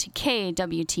to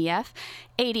KWTF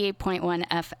 88.1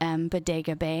 FM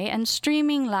Bodega Bay and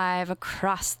streaming live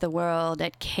across the world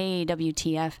at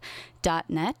kwtf.net.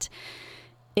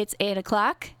 It's 8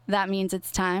 o'clock. That means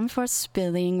it's time for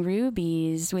Spilling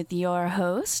Rubies with your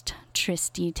host,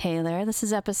 Tristy Taylor. This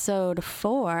is episode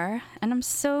 4, and I'm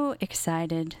so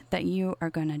excited that you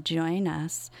are going to join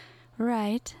us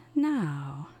right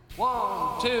now.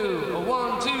 1, 2,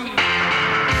 1, 2.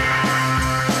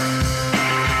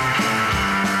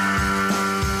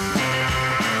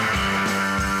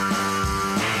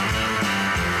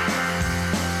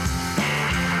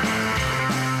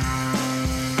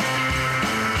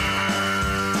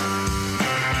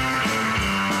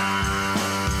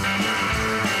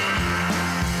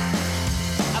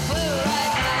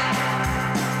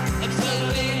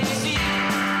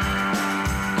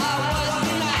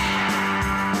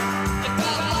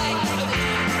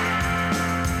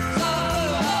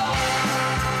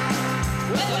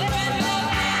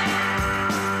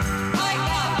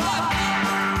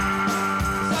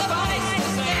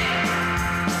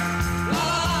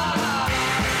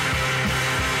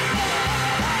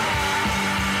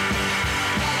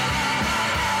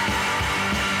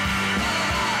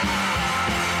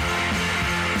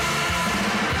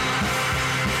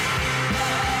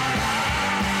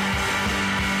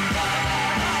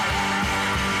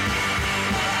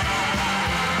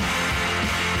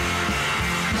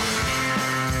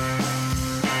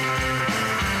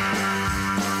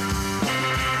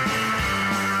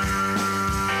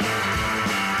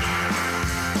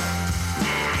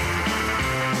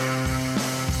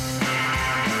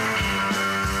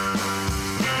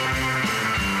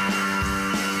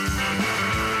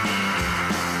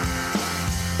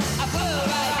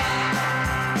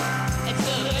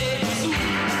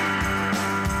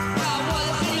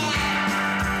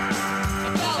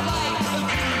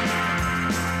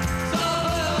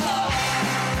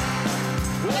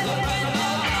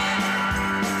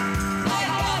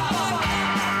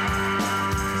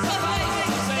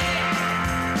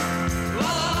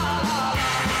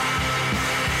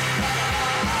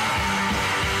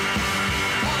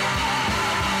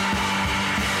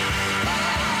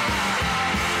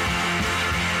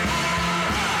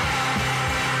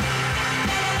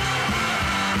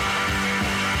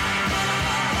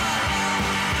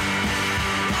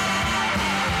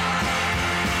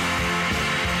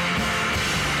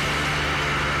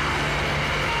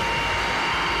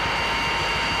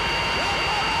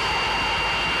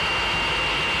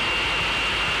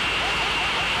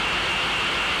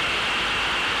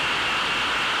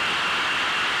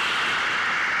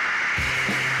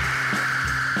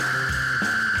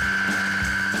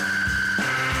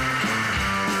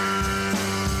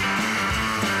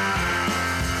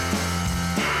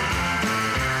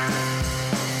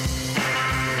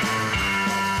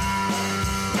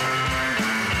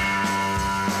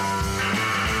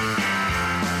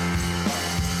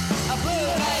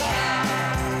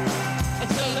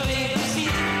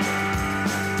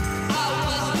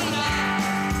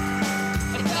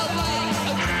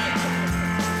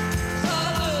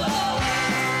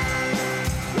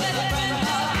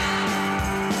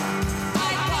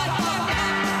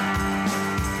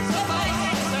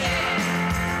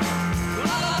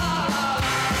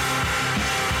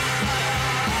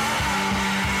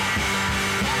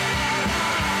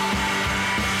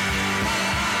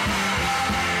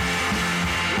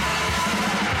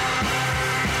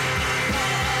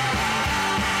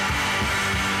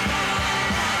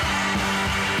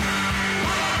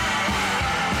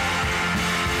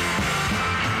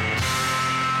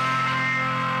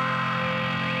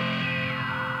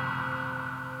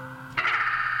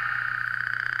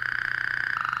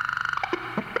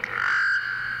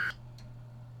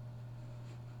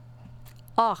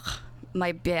 Oh,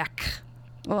 my back.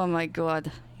 Oh, my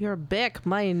God. Your back,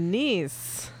 my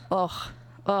knees. Oh,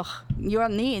 your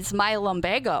knees, my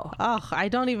lumbago. Oh, I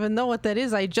don't even know what that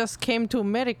is. I just came to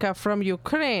America from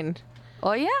Ukraine.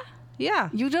 Oh, yeah? Yeah.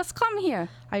 You just come here.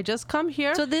 I just come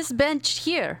here. So this bench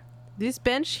here. This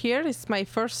bench here is my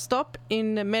first stop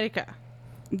in America.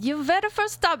 You better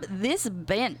first stop this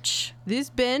bench.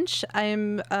 This bench,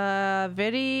 I'm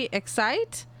very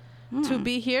excited to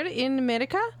be here in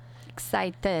America.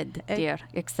 Excited, dear.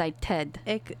 Excited.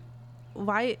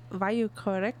 Why you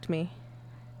correct me?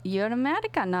 You're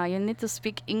American now. You need to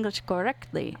speak English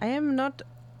correctly. I am not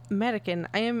American.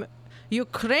 I am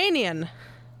Ukrainian.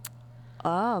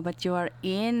 Oh, but you are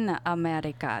in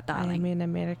America, darling. I am in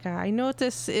America. I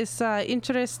notice it's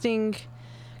interesting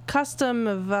custom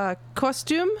of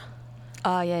costume.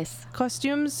 Oh, yes.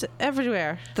 Costumes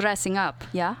everywhere. Dressing up,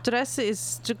 yeah? Dress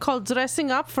is called dressing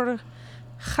up for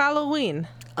Halloween.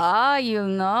 Oh, you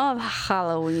know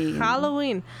Halloween.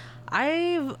 Halloween.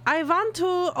 I want to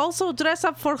also dress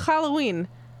up for Halloween.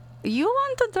 You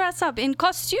want to dress up in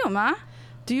costume, huh?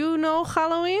 Do you know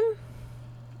Halloween?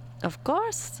 Of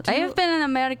course. Do I you- have been in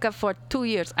America for 2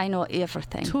 years. I know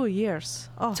everything. 2 years.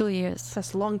 Oh, 2 years.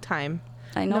 that's a long time.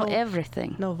 I know No.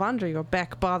 everything. No wonder your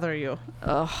back bother you.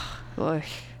 Oh, boy.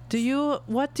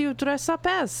 What do you dress up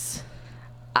as?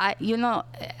 I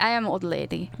am old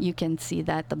lady. You can see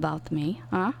that about me,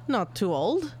 huh? Not too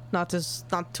old. Not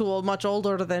too old, much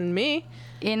older than me.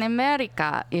 In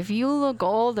America, if you look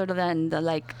older than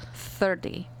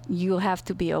 30, you have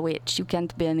to be a witch. You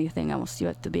can't be anything else. You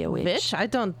have to be a witch. Witch? I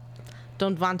don't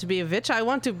want to be a witch. I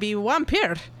want to be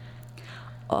vampire.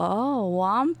 Oh,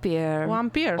 vampire.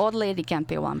 Vampire. Old lady can't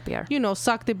be a vampire. You know,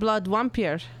 suck the blood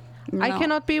vampire. I No.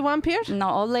 cannot be vampire. No,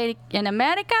 old lady in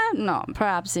America? No,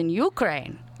 perhaps in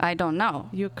Ukraine. I don't know.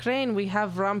 Ukraine, we have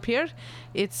vampire.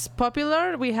 It's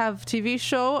popular. We have TV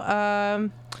show,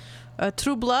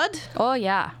 True Blood. Oh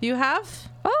yeah. You have?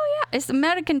 Oh yeah. It's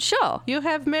American show. You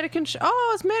have American show.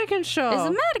 Oh, it's American show. It's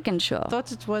American show.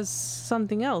 Thought it was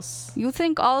something else. You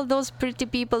think all those pretty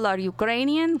people are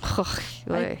Ukrainian?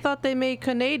 I thought they made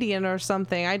Canadian or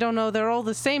something. I don't know. They're all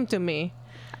the same to me.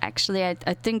 Actually,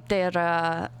 I think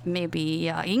they're maybe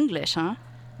English, huh?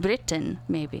 Britain,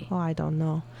 maybe. Oh, I don't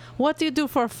know. What do you do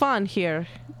for fun here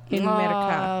in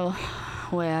America?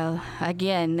 Well,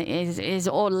 again, is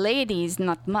old ladies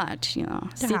not much,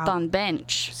 Sit Yeah. on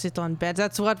bench. Sit on bed.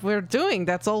 That's what we're doing.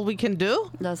 That's all we can do.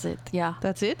 Does it? Yeah.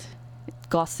 That's it.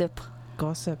 Gossip.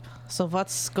 Gossip. So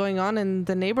what's going on in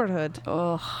the neighborhood?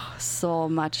 Oh, so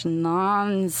much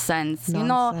nonsense.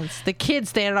 Nonsense. The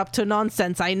kids, they're up to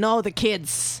nonsense. I know the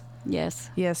kids. Yes.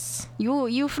 Yes.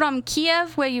 You from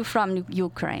Kiev? Where you from?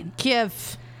 Ukraine.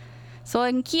 Kiev. So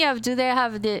in Kiev, do they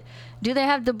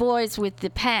have the boys with the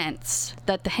pants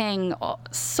that hang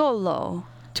so low,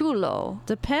 too low?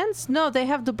 The pants? No, they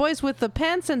have the boys with the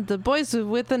pants and the boys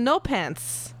with the no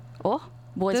pants. Oh,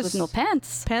 boys with This- no pants.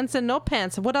 Pants and no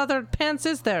pants. What other pants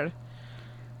is there?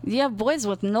 You have boys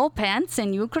with no pants in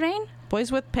Ukraine? Boys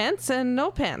with pants and no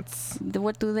pants.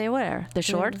 What do they wear? The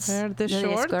shorts? They wear the Do they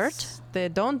shorts. skirt? They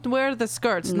don't wear the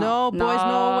skirts. No. No, boys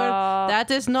no wear. No. That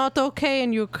is not okay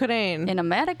in Ukraine. In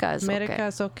America, it's America okay.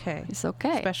 is okay. It's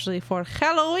okay. Especially for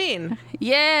Halloween.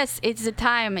 Yes, it's the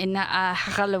time in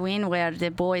Halloween where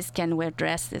the boys can wear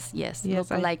dresses. Yes, Yes,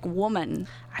 look I- like woman.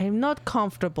 I'm not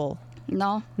comfortable.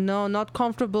 No, No, not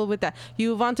comfortable with that. You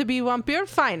want to be vampire?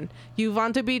 Fine. You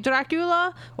want to be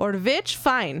Dracula or witch?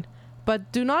 Fine.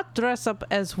 But do not dress up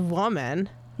as woman.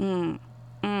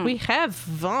 We have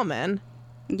women.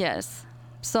 yes,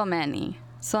 so many.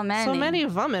 So many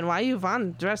women. Why you want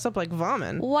to dress up like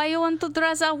woman? Why you want to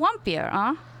dress as vampire,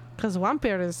 huh? Because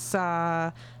vampire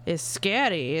is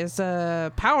scary, is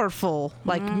powerful,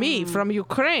 like me from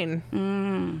Ukraine.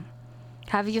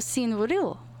 Have you seen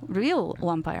real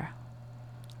vampire?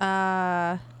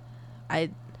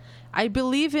 I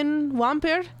believe in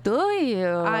vampire. Do you?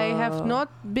 I have not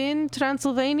been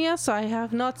Transylvania, so I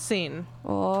have not seen.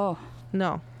 Oh,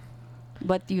 No,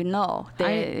 but you know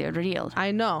they're real.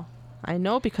 I know. I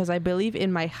know because I believe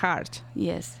in my heart.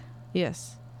 Yes.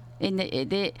 Yes.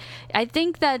 I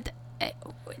think that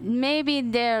maybe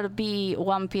there'll be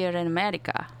vampire in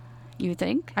America. You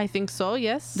think? I think so,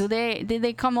 yes. Did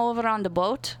they come over on the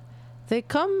boat? They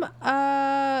come,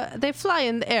 they fly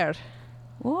in the air.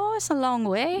 Oh, it's a long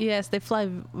way. Yes, they fly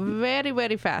very,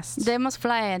 very fast. They must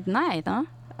fly at night, huh?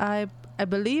 I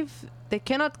believe they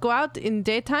cannot go out in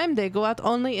daytime. They go out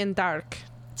only in dark.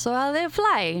 So how they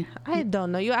fly? I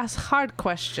don't know. You ask hard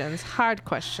questions. Hard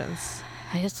questions.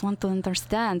 I just want to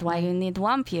understand why you need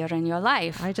vampire in your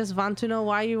life. I just want to know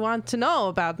why you want to know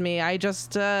about me. I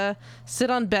just sit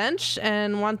on bench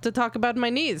and want to talk about my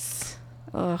knees.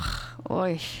 Ugh,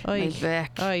 oi, my Oy,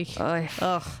 back. oy. Oi.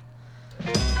 Ugh.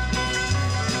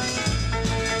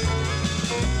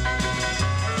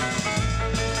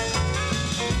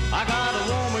 I got a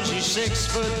woman, she's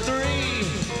 6'3".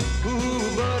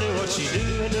 Ooh, buddy, what she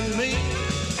doing to me?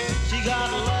 She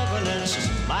got loving and she's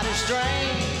mighty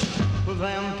strange.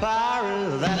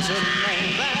 Vampire, that's her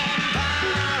name. Vampire,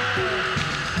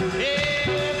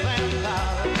 yeah,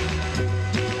 vampire.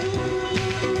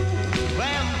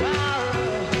 Vampire,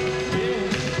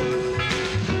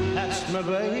 yeah, that's my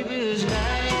baby's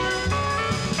name.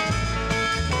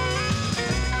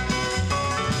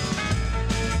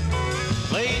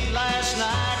 Late last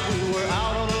night we were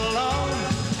out on alone,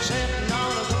 sitting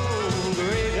on a cold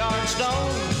graveyard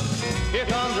stone. Here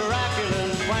comes Dracula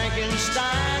and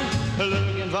Frankenstein,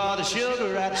 looking for the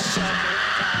sugar at supper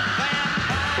time.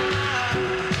 Vampire,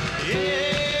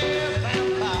 yeah,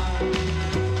 vampire.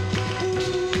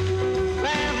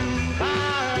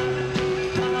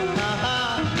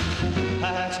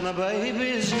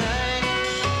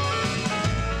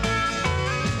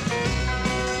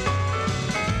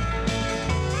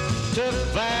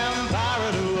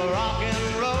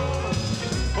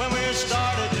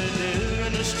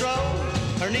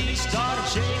 started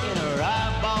shaking, her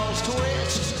eyeballs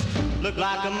twist. Looked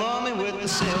like a mummy with the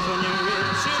silver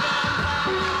wrist. She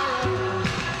vampire,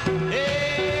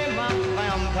 hey, my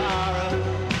vampire.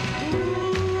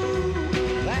 Ooh,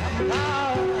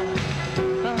 vampire.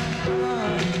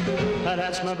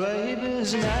 That's my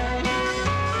baby's name.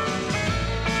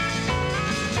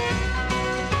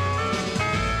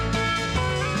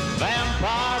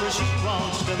 Vampire, she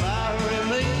wants to marry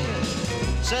me.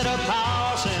 Set up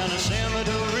house in a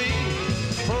cemetery.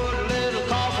 Put a little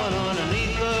coffin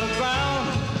underneath the ground.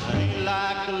 Ain't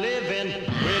like living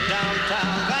way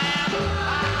downtown.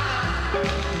 Vampire,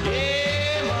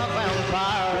 yeah, my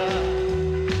vampire.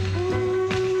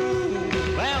 Ooh,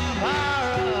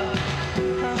 vampire.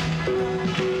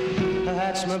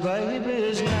 That's my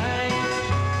baby's name.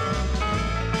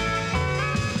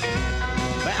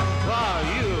 Vampire,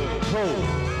 you cold.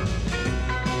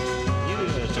 You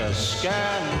just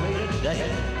scared me to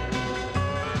death.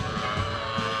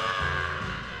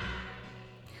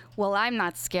 Well, I'm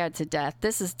not scared to death.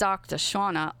 This is Dr.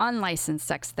 Shauna, unlicensed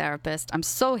sex therapist. I'm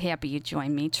so happy you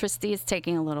joined me. Tristy is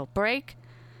taking a little break,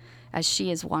 as she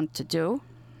is wont to do.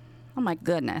 Oh my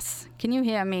goodness. Can you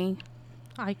hear me?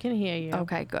 I can hear you.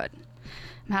 Okay, good.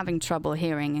 I'm having trouble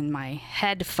hearing in my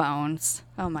headphones.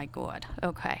 Oh my God.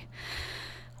 Okay.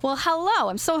 Well, hello.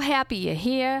 I'm so happy you're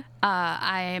here.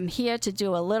 I am here to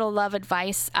do a little love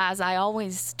advice, as I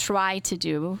always try to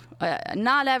do.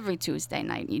 Not every Tuesday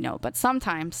night, but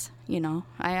sometimes, I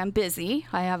am busy.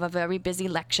 I have a very busy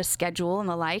lecture schedule and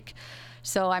the like,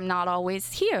 so I'm not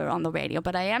always here on the radio,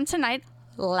 but I am tonight.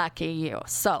 Lucky you.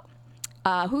 So,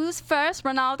 who's first?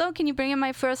 Ronaldo, can you bring in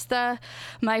my first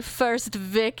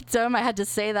victim? I had to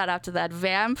say that after that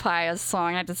vampire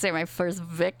song. I had to say my first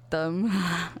victim.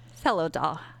 Hello,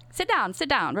 doll. Sit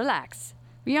down, relax.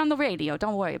 You're on the radio,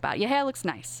 don't worry about it. Your hair looks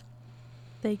nice.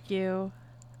 Thank you.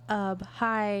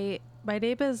 Hi, my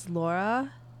name is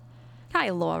Laura. Hi,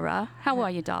 Laura. How are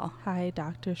you, doll? Hi,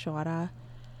 Dr. Shauna.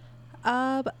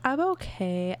 I'm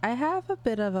okay. I have a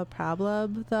bit of a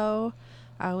problem, though.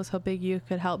 I was hoping you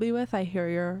could help me with. I hear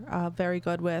you're very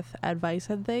good with advice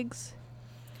and things.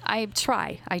 I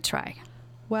try.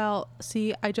 Well,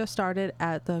 see, I just started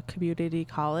at the community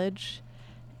college,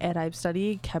 and I'm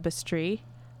studying chemistry.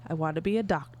 I want to be a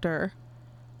doctor.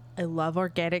 I love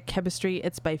organic chemistry.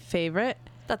 It's my favorite.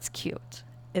 That's cute.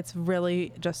 It's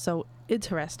really just so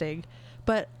interesting.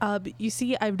 But you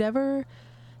see, I've never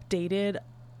dated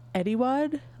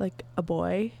anyone, like a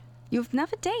boy. You've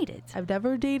never dated? I've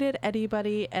never dated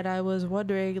anybody, and I was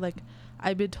wondering,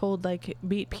 I've been told,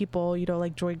 meet people,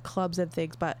 join clubs and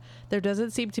things, but there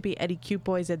doesn't seem to be any cute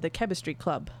boys in the chemistry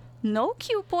club. No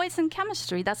cute boys in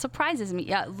chemistry. That surprises me.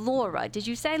 Yeah, Laura. Did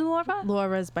you say Laura?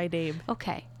 Laura's my name.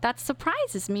 Okay. That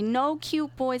surprises me. No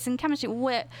cute boys in chemistry.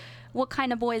 What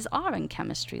kind of boys are in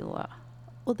chemistry, Laura?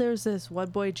 Well, there's this one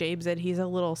boy, James, and he's a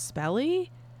little smelly.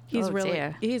 He's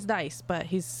dear. He's nice, but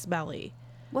he's smelly.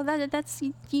 Well, that's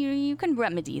you can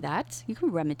remedy that. You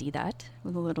can remedy that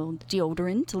with a little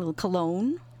deodorant, a little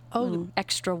cologne, a little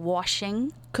extra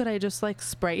washing. Could I just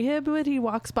spray him when he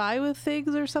walks by with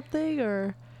things or something,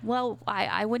 or? Well,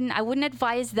 I wouldn't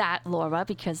advise that, Laura,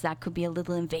 because that could be a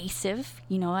little invasive.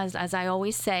 As I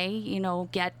always say,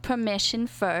 get permission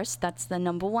first. That's the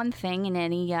number one thing in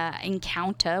any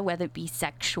encounter, whether it be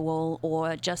sexual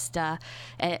or just a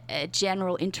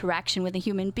general interaction with a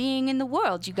human being in the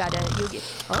world.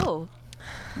 Oh,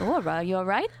 Laura, you all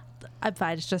right? I'm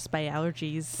fine. It's just my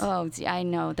allergies. Oh, I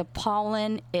know. The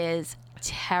pollen is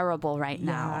terrible right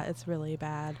now. Yeah, it's really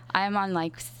bad. I'm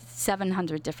on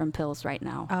 700 different pills right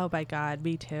now. Oh my God,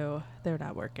 me too. They're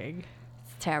not working.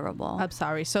 It's terrible. I'm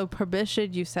sorry. So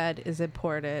permission, you said, is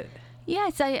important.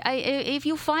 Yes, if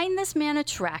you find this man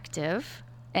attractive,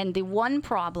 and the one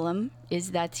problem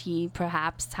is that he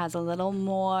perhaps has a little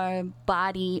more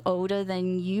body odor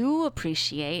than you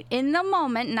appreciate in the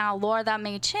moment. Now, Laura, that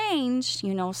may change.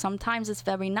 Sometimes it's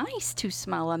very nice to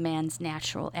smell a man's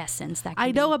natural essence.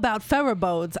 I know about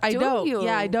pheromones. I know. You?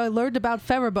 Yeah, I know. I learned about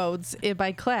pheromones in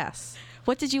my class.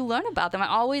 What did you learn about them?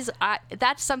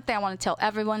 That's something I want to tell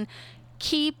everyone.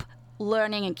 Keep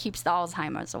learning and keeps the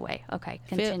Alzheimer's away. Okay,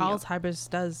 continue.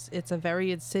 Alzheimer's it's a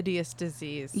very insidious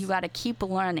disease. You got to keep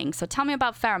learning. So tell me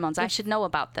about pheromones. I should know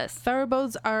about this.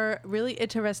 Pheromones are really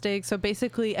interesting. So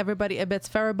basically everybody emits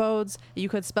pheromones. You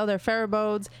could smell their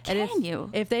pheromones.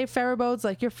 If they have pheromones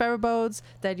like your pheromones,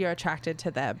 then you're attracted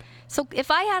to them. So if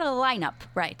I had a lineup,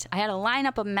 right? I had a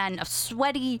lineup of men, of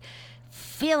sweaty,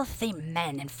 filthy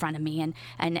men in front of me,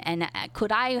 and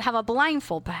could I have a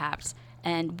blindfold perhaps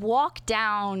and walk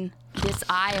down this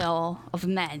aisle of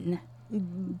men,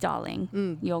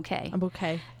 darling? You okay? I'm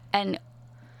okay. And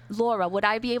Laura, would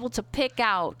I be able to pick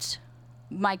out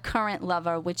my current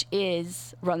lover, which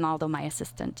is Ronaldo, my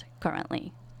assistant,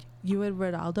 currently? You and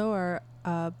Ronaldo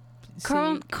are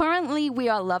Currently, we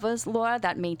are lovers, Laura.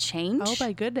 That may change. Oh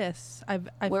my goodness.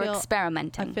 We're feel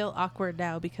experimenting. I feel awkward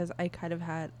now because I kind of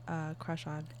had a crush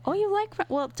on. Oh, you like...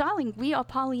 Well, darling, we are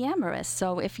polyamorous.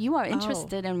 So if you are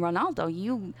interested in Ronaldo,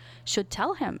 you should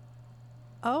tell him.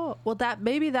 Oh, well,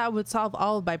 maybe that would solve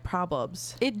all of my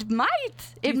problems. It might.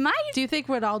 It might. Do you think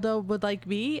Ronaldo would like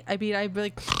me? I mean, I'd be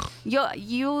like...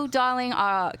 You, darling,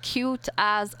 are cute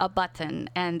as a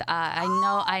button, and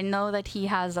I know that he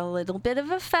has a little bit of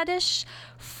a fetish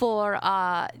for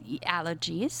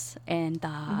allergies and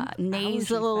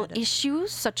nasal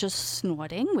issues such as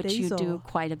snorting, which you do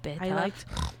quite a bit of.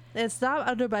 It's not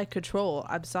under my control.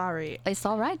 I'm sorry. It's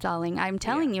all right, darling. I'm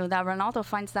telling you that Ronaldo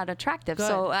finds that attractive. Good.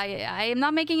 So I am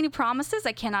not making any promises.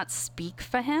 I cannot speak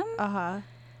for him.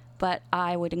 But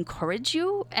I would encourage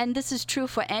you, and this is true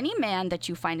for any man that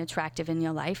you find attractive in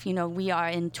your life. You know, we are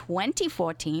in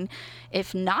 2014.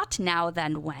 If not now,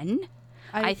 then when?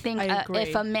 I think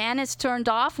if a man is turned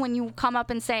off when you come up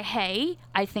and say, hey,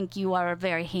 I think you are a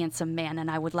very handsome man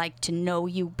and I would like to know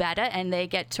you better, and they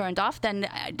get turned off, then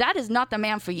that is not the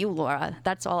man for you, Laura.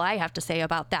 That's all I have to say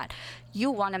about that. You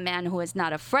want a man who is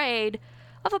not afraid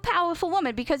of a powerful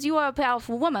woman, because you are a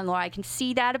powerful woman, Laura. I can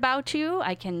see that about you.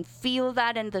 I can feel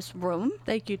that in this room.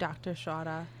 Thank you, Dr.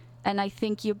 Shawna. And I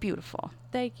think you're beautiful.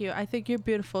 Thank you. I think you're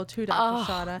beautiful too,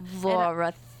 Dr. Shawna.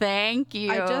 Laura, thank you.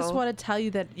 I just want to tell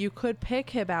you that you could pick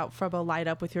him out from a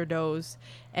lineup with your nose,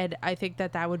 and I think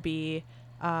that would be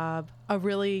a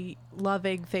really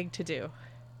loving thing to do.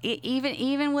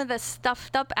 Even with a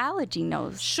stuffed up allergy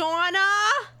nose.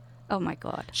 Shawna! Oh my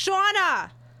God.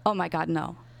 Shawna! Oh my God,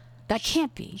 no. That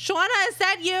can't be. Shawna, is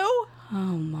that you?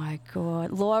 Oh my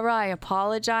God. Laura, I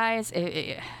apologize.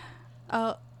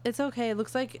 It's okay. It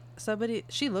looks like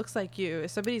she looks like you.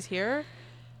 Somebody's here?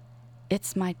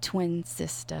 It's my twin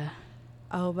sister.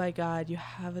 Oh my God, you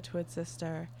have a twin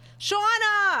sister.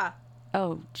 Shawna!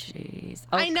 Oh, jeez.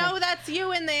 Okay. I know that's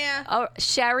you in there. Oh,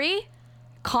 Sherry,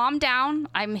 calm down.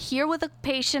 I'm here with a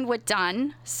patient. We're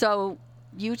done. So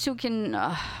you two can...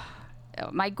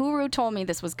 my guru told me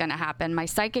this was going to happen. My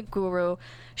psychic guru,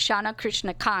 Shana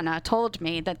Krishnakana, told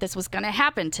me that this was going to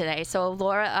happen today. So,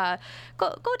 Laura, go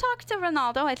talk to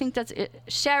Ronaldo. I think that's it.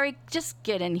 Sherry, just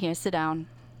get in here. Sit down.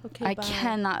 Okay, I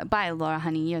cannot. Bye, Laura,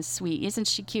 honey. You're sweet. Isn't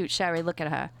she cute, Sherry? Look at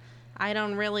her. I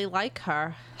don't really like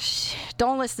her.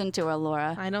 Don't listen to her,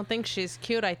 Laura. I don't think she's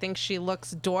cute. I think she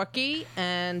looks dorky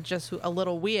and just a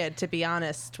little weird, to be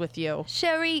honest with you.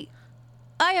 Sherry,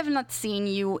 I have not seen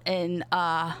you in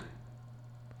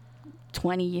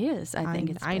 20 years, I think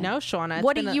it's been. I know, Shawna.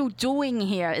 What are you doing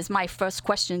here is my first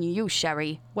question to you,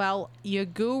 Sherry. Well, your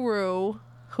guru,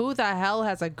 who the hell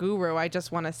has a guru? I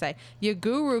just want to say. Your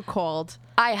guru called.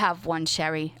 I have one,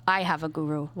 Sherry. I have a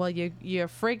guru. Well, your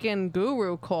freaking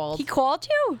guru called. He called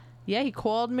you? Yeah, he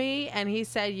called me and he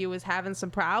said you was having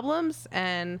some problems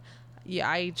and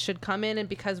I should come in, and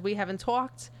because we haven't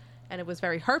talked and it was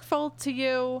very hurtful to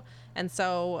you. And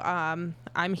so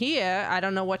I'm here. I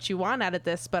don't know what you want out of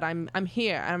this, but I'm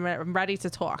here. I'm ready to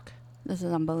talk. This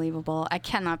is unbelievable. I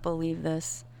cannot believe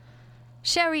this.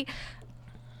 Sherry,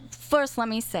 first let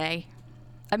me say,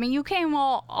 I mean, you came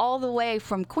all the way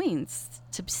from Queens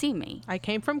to see me. I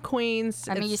came from Queens.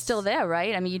 I mean, you're still there,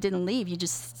 right? I mean, you didn't leave. You're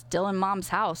just still in Mom's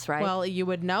house, right? Well, you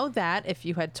would know that if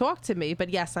you had talked to me. But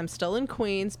yes, I'm still in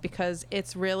Queens because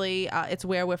it's really, it's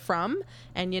where we're from,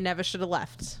 and you never should have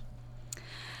left.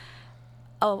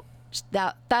 Oh,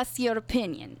 that's your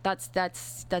opinion. That's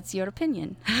your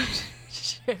opinion.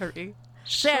 Sherry.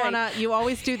 Shawna, you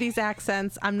always do these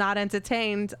accents. I'm not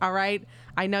entertained, all right?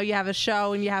 I know you have a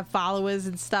show and you have followers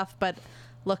and stuff, but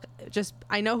look,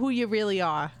 I know who you really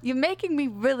are. You're making me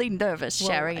really nervous,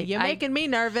 Sherry. You're making me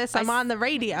nervous. I'm on the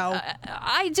radio.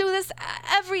 I do this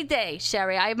every day,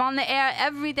 Sherry. I'm on the air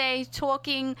every day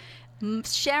talking,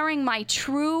 sharing my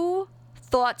true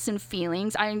thoughts and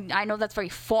feelings. I know that's very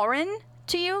foreign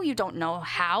to you. You don't know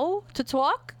how to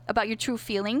talk about your true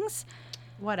feelings.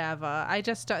 Whatever. I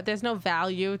just, there's no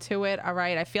value to it. All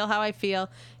right. I feel how I feel.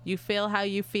 You feel how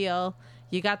you feel.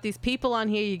 You got these people on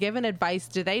here. You're giving advice.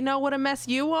 Do they know what a mess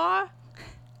you are?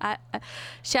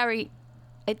 Sherry,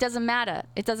 it doesn't matter.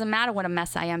 It doesn't matter what a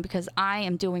mess I am, because I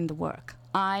am doing the work.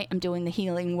 I am doing the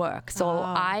healing work. So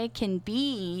I can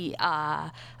be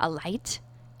a light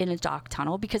in a dark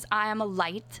tunnel because I am a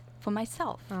light for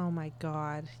myself. Oh my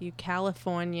God. You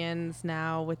Californians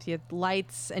now with your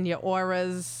lights and your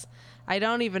auras. I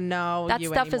don't even know that you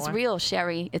stuff anymore. Is real,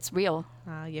 Sherry. It's real.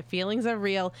 Your feelings are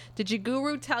real. Did your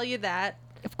guru tell you that?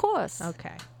 Of course.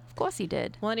 Okay. Of course he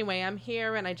did. Well, anyway, I'm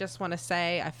here, and I just want to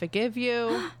say I forgive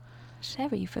you.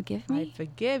 Sherry, you forgive I me?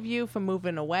 forgive you for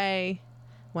moving away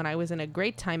when I was in a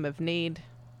great time of need.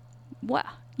 What?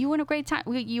 You were in a great time.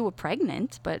 You were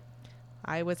pregnant, but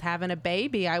I was having a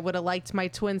baby. I would have liked my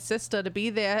twin sister to be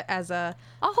there as a...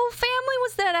 a whole family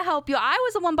was there to help you. I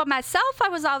was the one by myself. I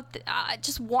was out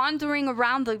just wandering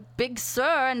around the Big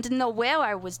Sur and didn't know where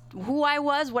I was, who I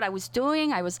was, what I was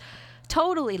doing. I was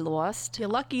totally lost. You're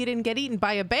lucky you didn't get eaten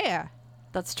by a bear.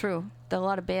 That's true. There are a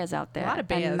lot of bears out there. A lot of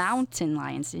bears. And mountain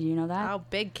lions. Did you know that? Oh,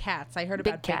 big cats. I heard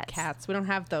Big about cats. big cats. We don't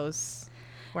have those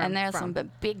where And I'm there's from.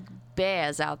 some big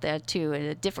bears out there too, and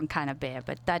a different kind of bear,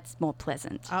 but that's more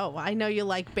pleasant. Oh, I know you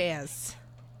like bears.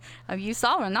 You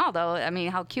saw Ronaldo. I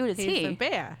mean, how cute is He's he? a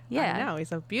bear. Yeah. I know.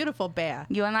 He's a beautiful bear.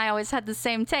 You and I always had the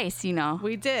same taste, you know.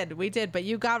 We did. But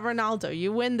you got Ronaldo.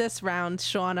 You win this round,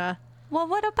 Shauna. Well,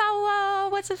 what about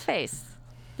what's his face?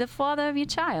 The father of your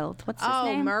child. What's his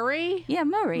name? Murray? Yeah,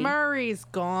 Murray. Murray's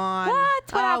gone. What?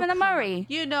 What happened to come on. Murray?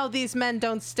 You know these men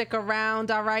don't stick around,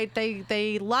 all right?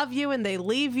 They love you and they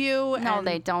leave you. No, and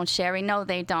they don't, Sherry. No,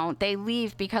 they don't. They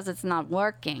leave because it's not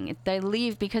working. They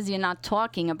leave because you're not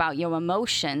talking about your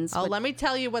emotions. Oh, with- let me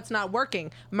tell you what's not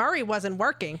working. Murray wasn't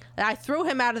working. I threw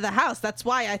him out of the house. That's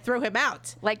why I threw him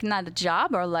out. like not a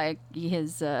job, or like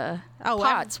his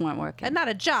parts weren't working. And not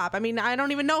a job. I mean, I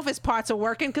don't even know if his parts are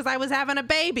working because I was having a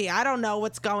baby. I don't know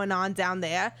what's going on down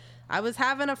there. I was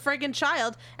having a friggin'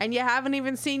 child, and you haven't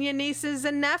even seen your nieces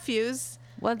and nephews.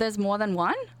 Well, there's more than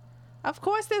one. Of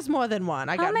course, there's more than one.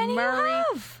 I How got many you Murray,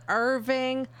 have?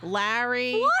 Irving,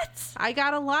 Larry. What? I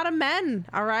got a lot of men,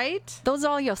 all right? Those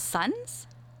are all your sons?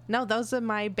 No, those are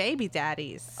my baby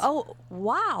daddies. Oh,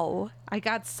 wow. I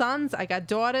got sons, I got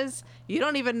daughters. You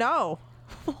don't even know.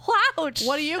 Wow. What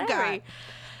do you Sherry.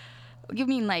 You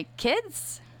mean like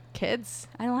kids? Kids?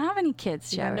 I don't have any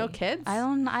kids, You got Sherry. no kids?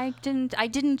 I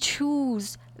didn't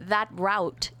choose that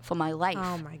route for my life.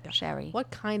 Oh my God. Sherry.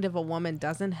 What kind of a woman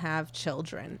doesn't have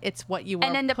children? It's what you are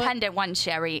An independent one,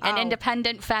 Sherry. An Oh.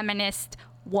 independent feminist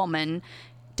woman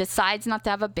decides not to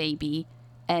have a baby,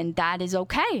 and that is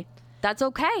okay. That's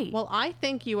okay. Well, I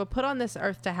think you were put on this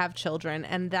earth to have children,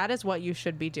 and that is what you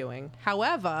should be doing.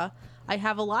 However, I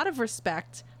have a lot of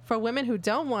respect for women who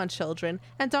don't want children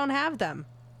and don't have them.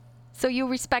 So you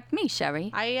respect me,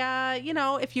 Sherry.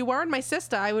 If you weren't my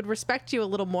sister, I would respect you a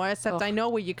little more, except Ugh. I know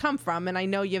where you come from, and I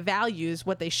know your values,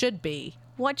 what they should be.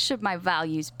 What should my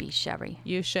values be, Sherry?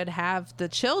 You should have the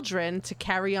children to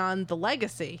carry on the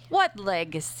legacy. What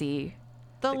legacy?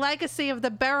 The legacy of the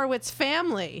Berowitz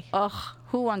family. Ugh,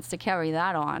 who wants to carry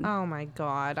that on? Oh my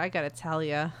God, I gotta tell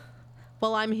you.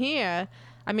 Well, I'm here.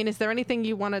 I mean, is there anything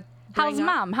you want to How's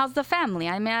mom? How's the family?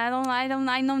 I mean,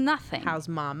 I know nothing. How's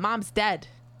mom? Mom's dead.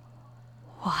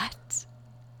 What?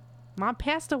 Mom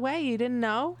passed away. You didn't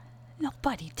know?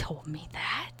 Nobody told me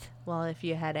that. Well, if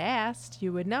you had asked,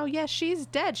 you would know. Yes, she's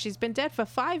dead. She's been dead for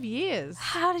 5 years.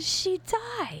 How did she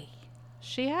die?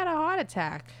 She had a heart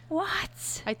attack.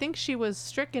 What? I think she was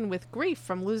stricken with grief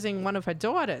from losing one of her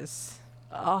daughters.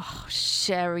 Oh,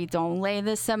 Sherry, don't lay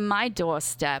this at my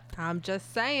doorstep. I'm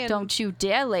just saying. Don't you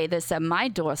dare lay this at my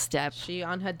doorstep. She,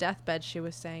 on her deathbed, she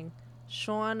was saying,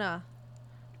 Shauna,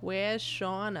 where's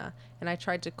Shauna? And I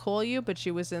tried to call you, but she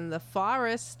was in the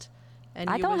forest. And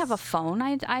I you don't was- have a phone.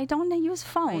 I don't use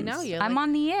phones. know, you're I'm like-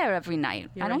 on the air every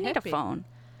night. You're I don't a need a hippie. phone.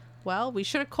 Well, we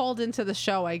should have called into the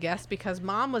show, I guess, because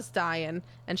Mom was dying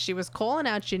and she was calling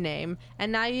out your name,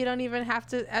 and now you don't even have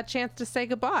a chance to say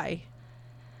goodbye.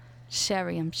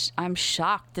 Sherry, I'm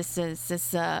shocked.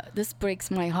 This breaks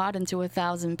my heart into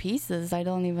 1,000 pieces. I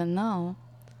don't even know.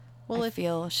 Well,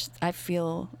 I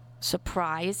feel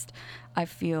surprised. I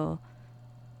feel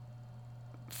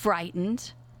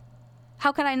frightened.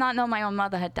 How could I not know my own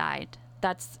mother had died?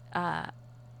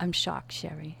 I'm shocked,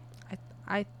 Sherry.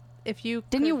 if you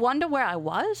Didn't you could- wonder where I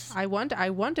was? I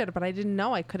wondered, but I didn't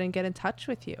know. I couldn't get in touch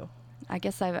with you. I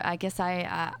guess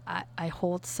I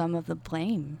hold some of the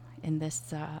blame in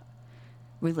this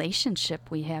relationship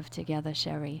we have together,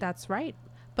 Sherry. That's right.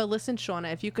 But listen,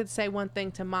 Shauna, if you could say one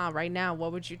thing to Ma right now,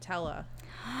 what would you tell her?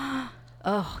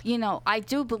 Oh, I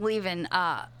do believe in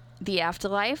the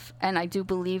afterlife, and I do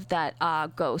believe that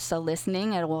ghosts are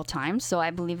listening at all times. So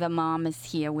I believe that Mom is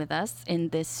here with us in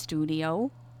this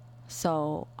studio.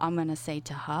 So I'm going to say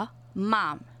to her,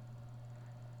 Mom,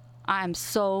 I'm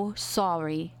so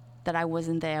sorry that I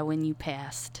wasn't there when you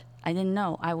passed. I didn't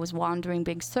know. I was wandering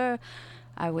Big Sur.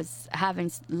 I was having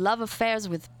love affairs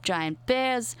with giant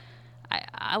bears.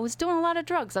 I was doing a lot of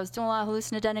drugs. I was doing a lot of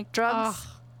hallucinogenic drugs.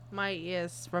 Oh, my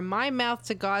ears. From my mouth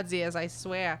to God's ears, I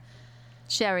swear.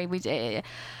 Sherry,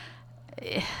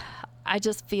 I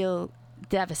just feel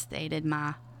devastated,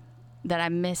 Ma. that I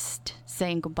missed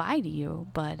saying goodbye to you,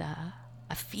 but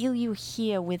I feel you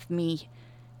here with me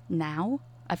now.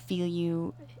 I feel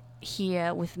you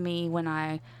here with me when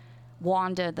I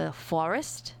wander the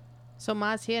forest. So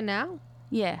Ma's here now?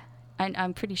 Yeah,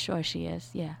 I'm pretty sure she is,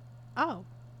 yeah. Oh.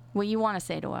 What you want to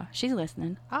say to her? She's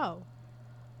listening. Oh.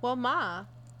 Well, Ma,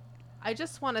 I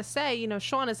just want to say,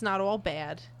 Shawn is not all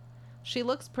bad. She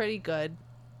looks pretty good.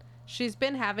 She's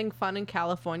been having fun in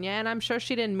California, and I'm sure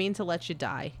she didn't mean to let you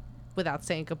die without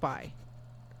saying goodbye.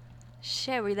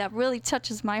 Sherry, that really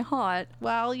touches my heart.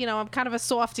 Well, I'm kind of a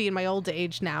softie in my old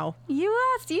age now. You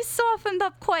softened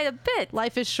up quite a bit.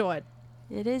 Life is short.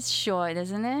 It is short,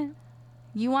 isn't it?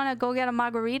 You want to go get a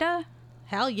margarita?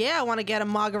 Hell yeah, I want to get a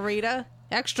margarita.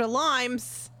 Extra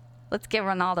limes. Let's get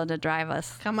Ronaldo to drive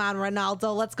us. Come on,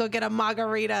 Ronaldo. Let's go get a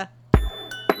margarita.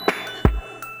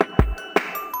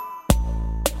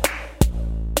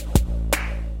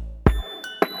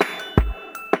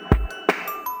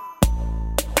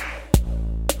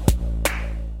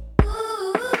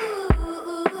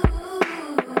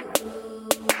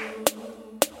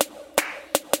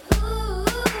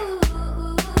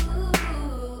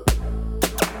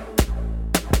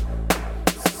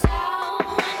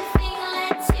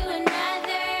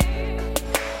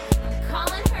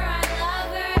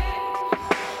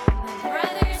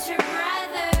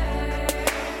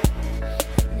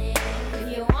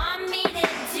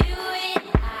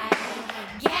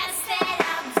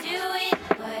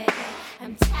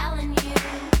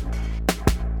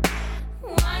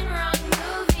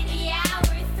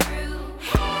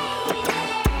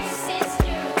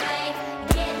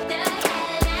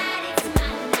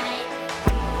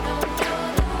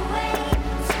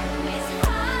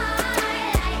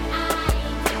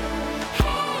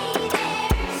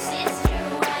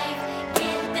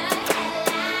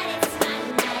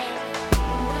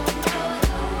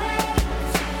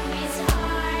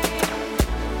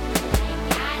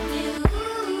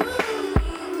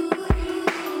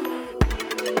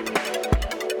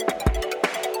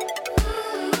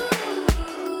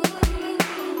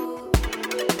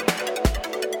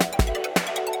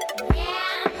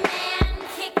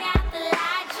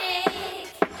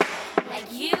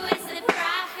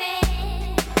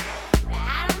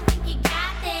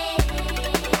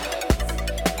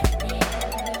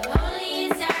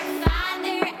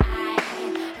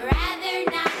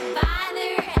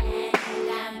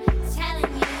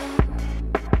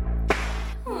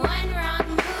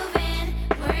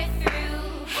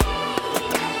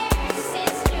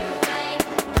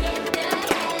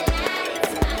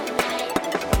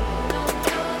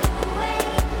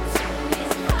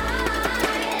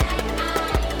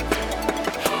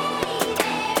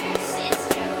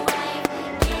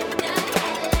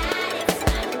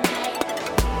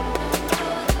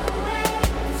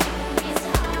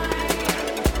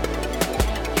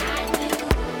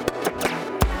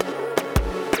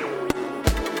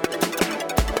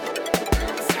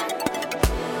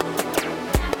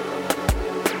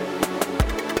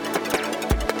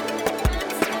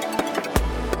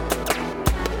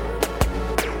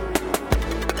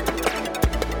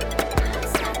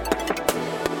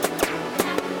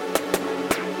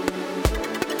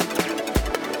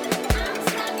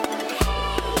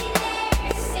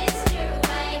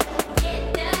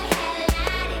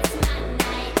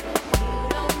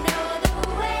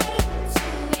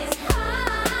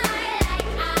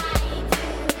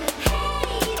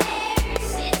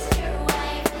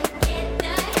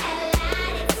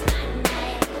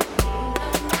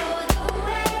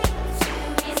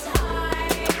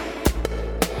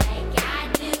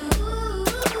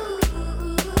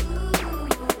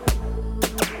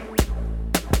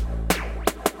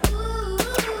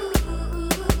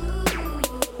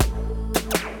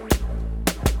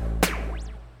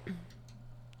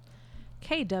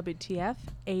 KWTF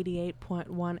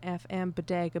 88.1 FM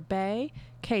Bodega Bay.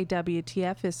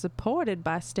 KWTF is supported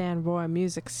by Stan Roy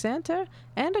Music Center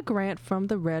and a grant from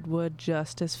the Redwood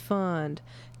Justice Fund.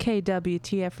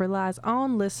 KWTF relies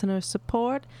on listener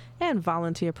support and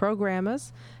volunteer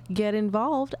programmers. Get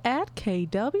involved at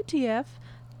kwtf.net.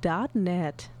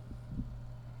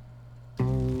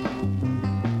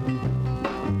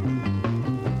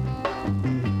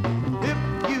 If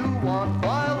you want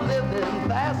oil living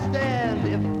fast and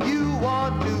if you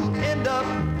want to end up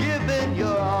giving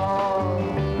your all,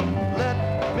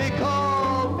 let me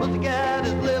call. Pussycat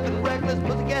is living reckless,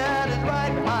 Pussycat is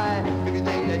right high. If you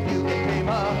think that you can tame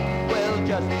her, well,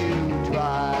 just you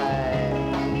try.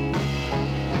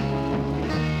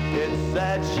 It's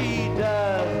that she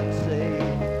doesn't say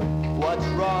what's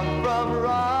wrong from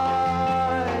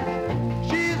right.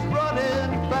 She's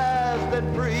running fast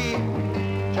and free,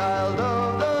 child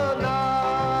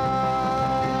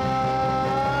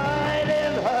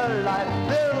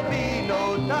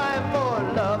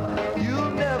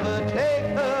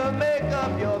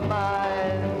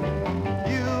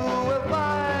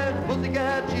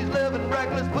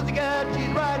Pussycat, she's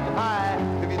riding high.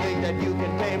 If you think that you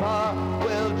can tame her,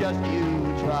 well, just you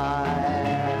try.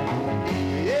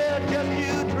 Yeah, just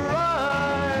you try.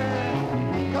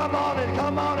 Come on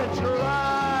and try.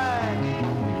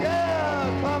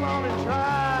 Yeah, come on and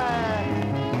try.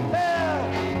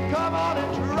 Yeah, come on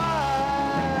and try.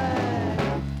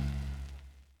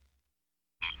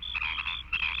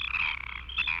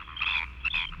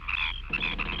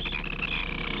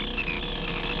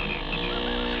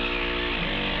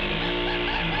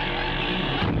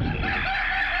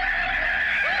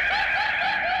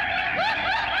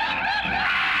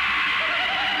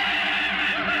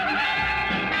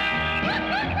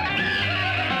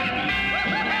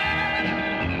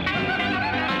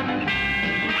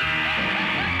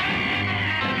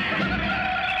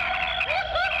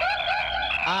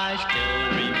 I still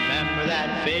remember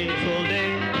that fateful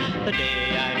day, the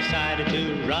day I decided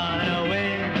to run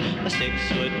away. A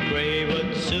 6-foot gray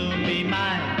would soon be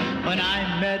mine when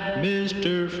I met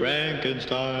Mr.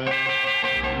 Frankenstein.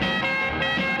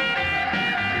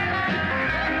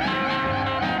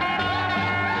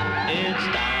 It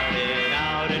started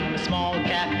out in a small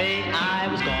cafe. I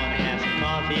was gonna have some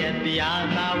coffee and be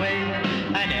on my way.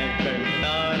 I never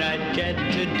thought I'd get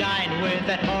to dine with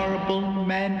that horrible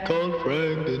man called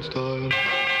Frankenstein.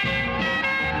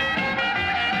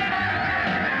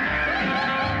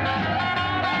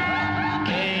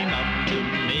 Came up to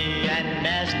me and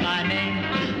asked my name.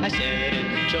 I said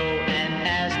it's Joe and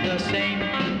asked the same.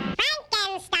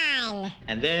 Frankenstein!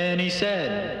 And then he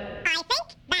said, I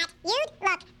think that you'd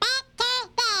look better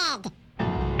dead.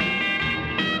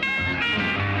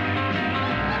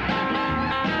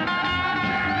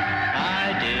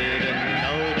 I didn't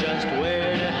know just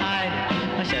where to hide.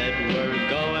 I said, we're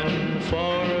going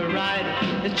for a ride.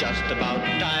 It's just about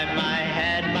time I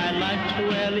had my lunch.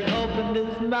 Well, he opened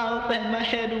his mouth and my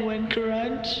head went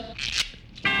crunch.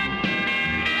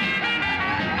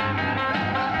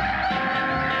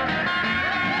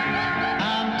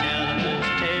 I'm telling this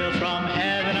tale from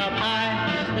heaven up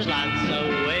high. There's lots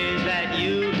of ways that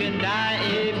you can die.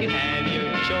 If you have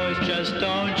your choice, just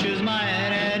don't choose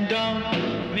mine. And don't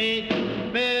meet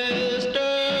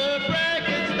Mr.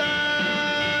 Frankenstein.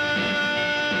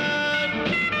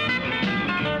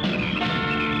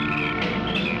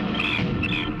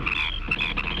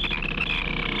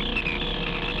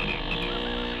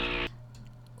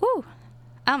 Ooh.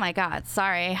 Oh my God.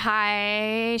 Sorry.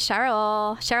 Hi,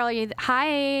 Cheryl. Cheryl,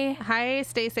 hi. Hi,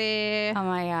 Stacy. Oh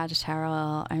my God,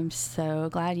 Cheryl. I'm so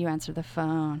glad you answered the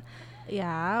phone.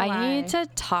 Yeah. I need to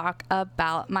talk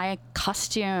about my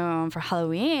costume for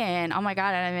Halloween. Oh my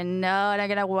God, I don't even know what I'm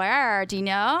gonna wear. Do you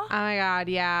know? Oh my God,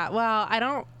 yeah. Well, I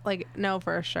don't know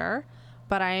for sure,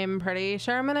 but I'm pretty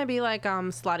sure I'm gonna be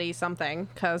slutty something,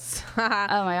 cause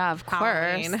Oh my God, of course.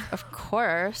 Halloween. Of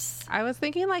course. I was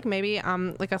thinking maybe a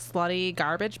slutty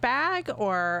garbage bag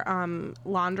or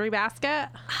laundry basket.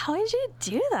 How did you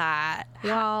do that?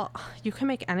 Well, you can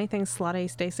make anything slutty,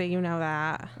 Stacey. You know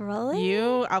that. Really?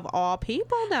 You of all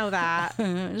people know that.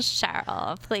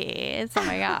 Cheryl, please. Oh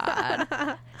my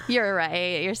God. You're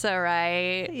right. You're so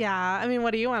right. Yeah. I mean,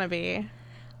 what do you want to be?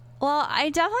 Well, I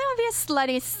definitely want to be a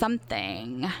slutty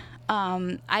something.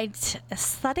 A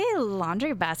slutty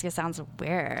laundry basket sounds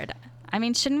weird. I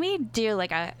mean, shouldn't we do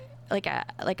like a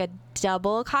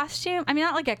double costume? I mean,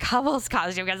 not like a couple's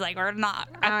costume because we're not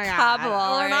a couple.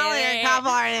 We're not like a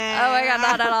couple or anything. Oh my God,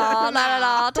 not at all. Not at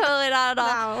all. Totally not at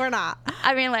all. No, we're not.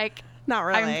 I mean, not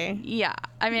really. Yeah.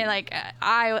 I mean,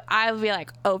 I would be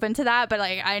open to that, but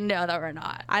I know that we're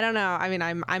not. I don't know. I mean,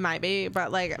 I might be,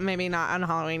 but maybe not on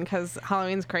Halloween because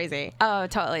Halloween's crazy. Oh,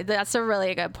 totally. That's a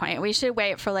really good point. We should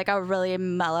wait for a really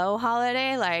mellow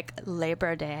holiday like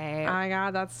Labor Day. Oh my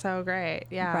God, that's so great.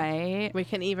 Yeah. Right? We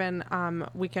can even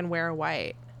we can wear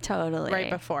white Totally. right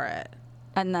before it.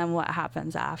 And then what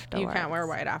happens afterwards? You can't wear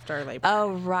white after Labor Day.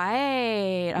 Oh,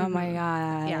 right. Oh, my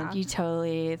God. Yeah. You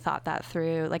totally thought that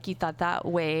through. You thought that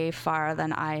way far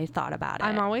than I thought about it.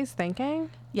 I'm always thinking.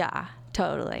 Yeah,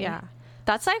 totally. Yeah.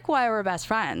 That's why we're best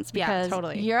friends. Yeah, Because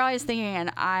totally. you're always thinking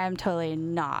and I'm totally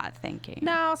not thinking.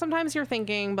 No, sometimes you're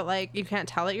thinking, but you can't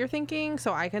tell that you're thinking,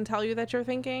 so I can tell you that you're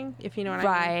thinking, if you know what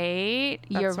I mean. Right.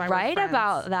 That's You're why we're right friends.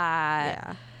 about that.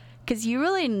 Yeah. Because you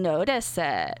really notice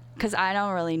it. because I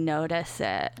don't really notice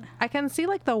it. I can see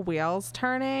like the wheels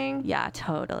turning. Yeah,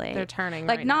 totally. They're turning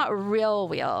like right not real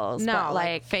wheels, No, but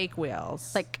like fake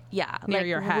wheels. yeah, near like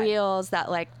your head. wheels that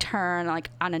like turn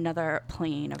like on another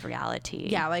plane of reality.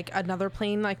 yeah, like another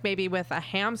plane, like maybe with a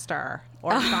hamster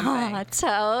or something. A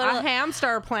Totally.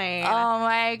 hamster plane. Oh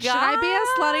my god. Should I be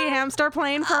a slutty hamster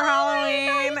plane for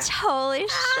Halloween? Totally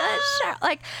should. Sure.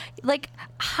 Like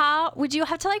how would you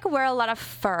have to like wear a lot of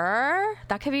fur?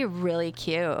 That could be really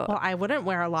cute. Well, I wouldn't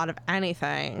wear a lot of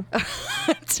anything,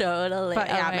 Totally. but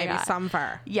yeah, Oh my maybe God. some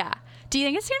fur. Yeah. Do you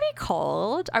think it's gonna be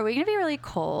cold? Are we gonna be really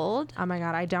cold? Oh my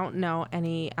god, I don't know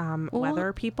any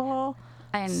weather people.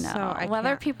 I know. So I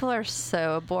Weather can't- people are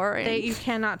so boring. You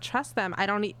cannot trust them. I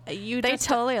don't. You They just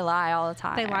totally lie all the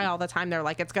time. they lie all the time. They're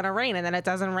like, it's gonna rain, and then it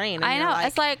doesn't rain. And I you're know. Like,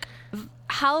 It's like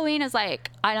Halloween is like,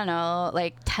 I don't know,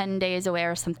 like 10 days away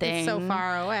or something. it's so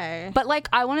far away. But like,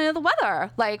 I want to know the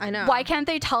weather. Like, I know. why can't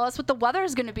they tell us what the weather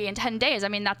is going to be in 10 days? I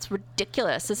mean, that's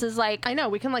ridiculous. This is like, I know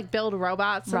we can like build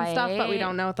robots and stuff, but we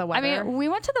don't know what the weather. I mean, we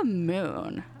went to the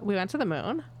moon. we went to the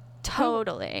moon.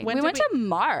 Totally. When We did went to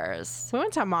Mars. We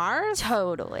went to Mars.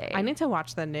 Totally. I need to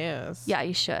watch the news. Yeah,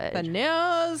 you should. The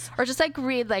news. Or just like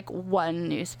read like one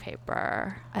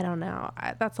newspaper. I don't know.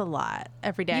 That's a lot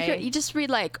every You, day. you just read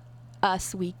like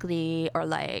Us Weekly or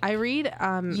like I read.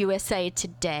 USA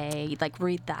Today. Like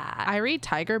read that. I read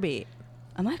Tiger Beat.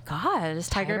 Oh my God, does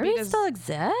Tiger Tiger Beat Beat is- still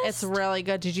exist? It's really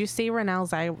good. Did you see Renelle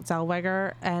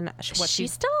Zellweger and what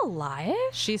She's still alive?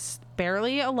 She's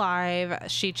barely alive.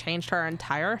 She changed her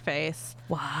entire face.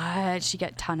 What? She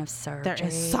get a ton of surgery. There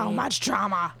is so much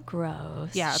drama.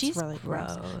 Gross. Yeah, She's it's really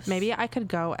gross. Maybe I could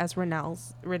go as Renee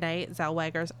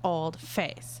Zellweger's old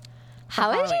face. for How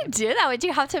would you Halloween. do that? Would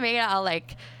you have to make it out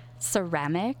like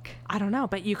ceramic? I don't know,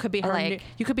 but you could be her. like-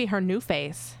 you could be her new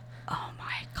face. Oh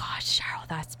my gosh, Cheryl,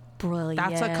 that's brilliant.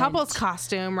 That's a couple's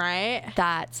costume, right?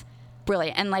 That's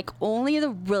brilliant. And like only the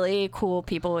really cool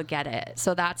people would get it.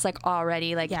 So that's like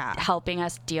already like Yeah. helping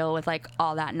us deal with like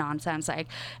all that nonsense. Like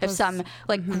if some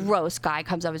like gross guy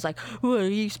comes up and is like, what are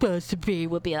you supposed to be?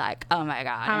 We'll be like, oh my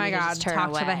God. Oh and my we can god! just turn Talk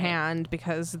to the away. hand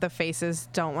because the faces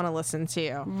don't want to listen to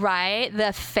you. Right?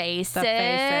 The faces. The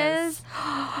faces.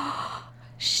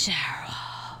 Cheryl,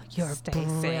 you're Stacey.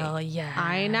 brilliant.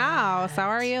 I know. So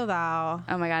are you, though.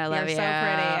 Oh my God, I love You're you. so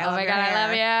pretty. Oh my your God, I hair.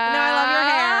 love you. No, I love your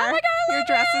hair. Oh my God, I your love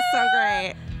dress is so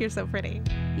great. You're so pretty.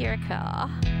 You're cool.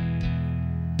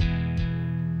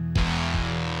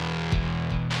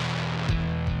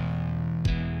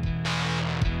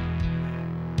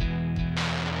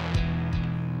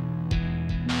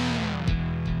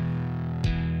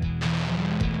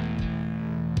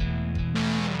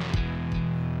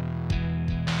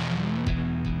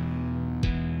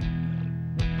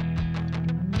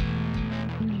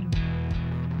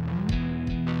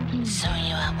 So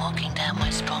you are walking down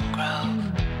Westbourne Grove.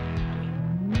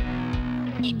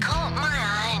 You caught my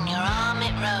eye and your arm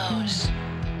it rose.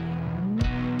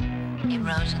 It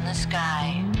rose in the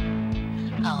sky,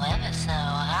 oh ever so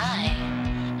high.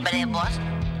 But it wasn't,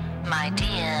 my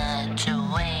dear, to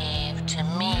wave to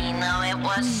me. No, it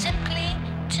was simply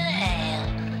to hail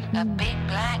a big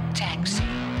black taxi,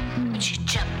 which you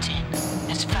jumped in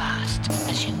as fast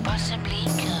as you possibly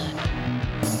could.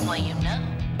 Well, you know,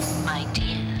 my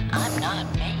dear, I'm not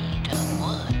made of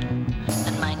wood.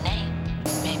 And my name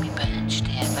may be Birch,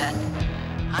 dear, but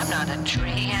I'm not a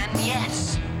tree. And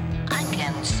yes, I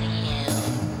can see you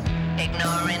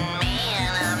ignoring me,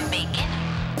 and I'm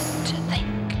beginning to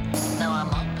think, though I'm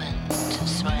open to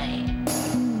sway.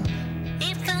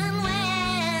 If and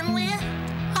when we're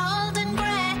old and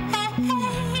gray,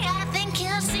 I think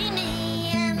you'll see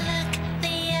me and look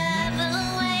the other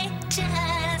way,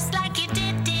 just like you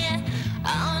did, dear,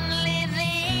 only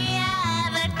the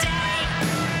other day.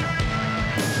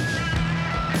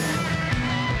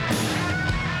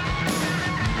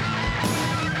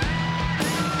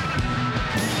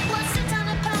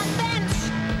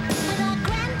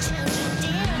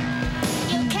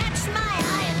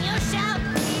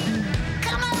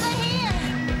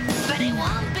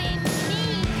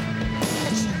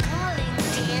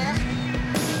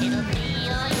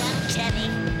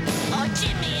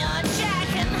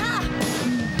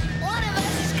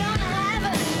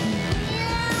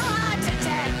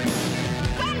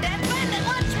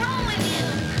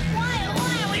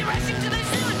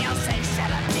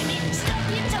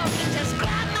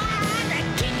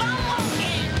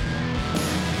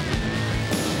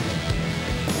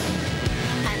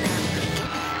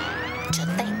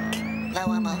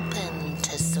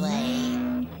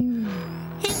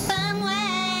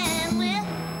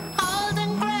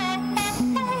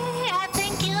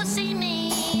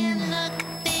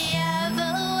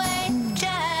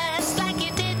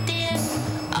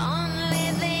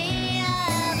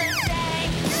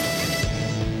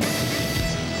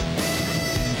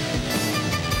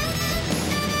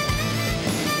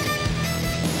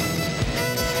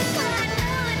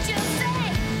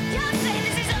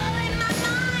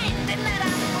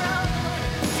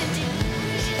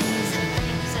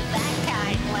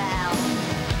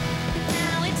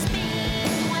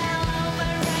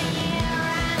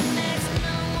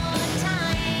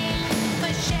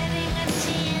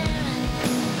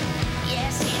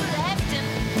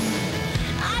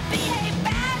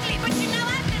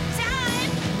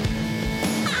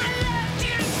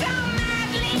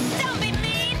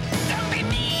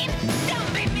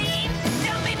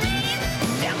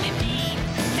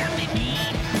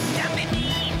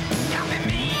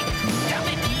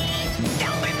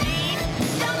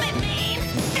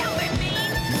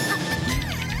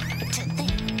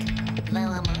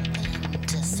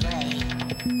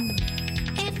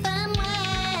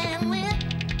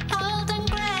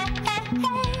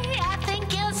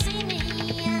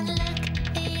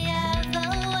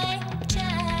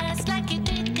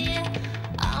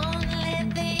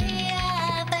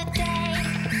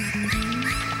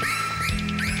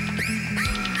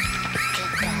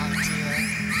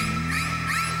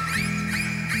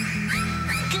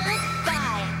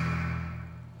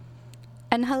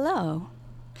 and hello.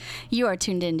 You are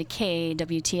tuned in to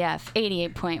KWTF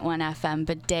 88.1 FM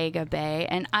Bodega Bay,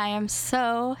 and I am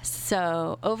so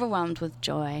overwhelmed with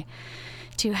joy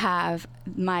to have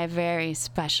my very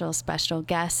special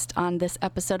guest on this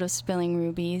episode of Spilling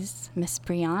Rubies, Miss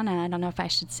Brianna. I don't know if I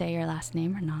should say your last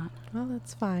name or not. Well,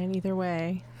 that's fine. Either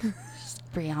way.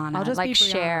 Brianna. I'll just like be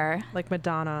Brianna, Cher. like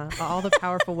Madonna. All the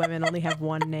powerful women only have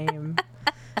one name.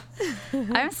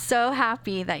 I'm so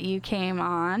happy that you came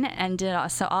on and did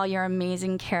also all your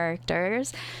amazing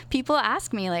characters. People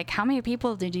ask me, like, how many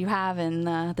people did you have in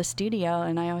the studio?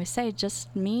 And I always say,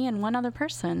 just me and one other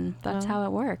person. That's how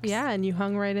it works. Yeah, and you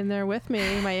hung right in there with me,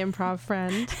 my improv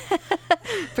friend.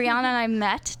 Brianna and I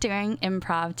met doing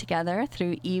improv together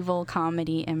through Evil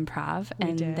Comedy Improv.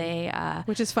 We did. They...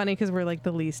 Which is funny because we're like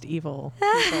the least evil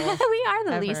people. We are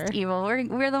the ever. least evil.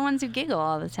 We're the ones who giggle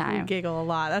all the We time. giggle a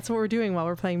lot. That's what we're doing while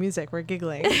we're playing music. We're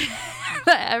giggling.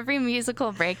 Every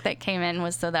musical break that came in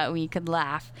was so that we could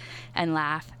laugh and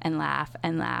laugh and laugh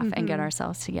and laugh and get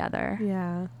ourselves together.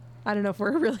 Yeah. I don't know if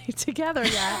we're really together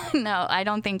yet. No, I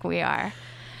don't think we are.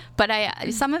 But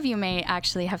some of you may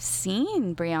actually have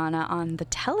seen Brianna on the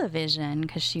television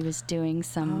because she was doing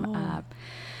some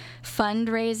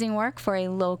fundraising work for a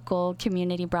local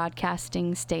community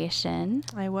broadcasting station.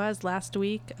 I was last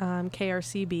week.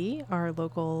 KRCB, our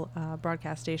local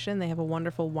broadcast station, they have a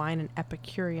wonderful wine and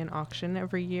Epicurean auction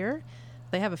every year.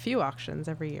 They have a few auctions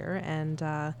every year,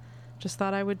 and just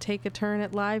thought I would take a turn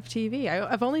at live TV.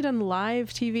 I've only done live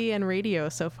TV and radio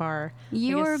so far.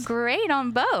 You're great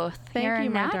on both. Thank You're you,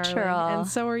 my natural. darling. And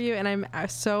so are you. And I'm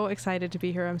so excited to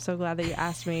be here. I'm so glad that you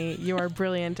asked me. You are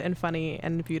brilliant and funny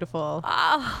and beautiful.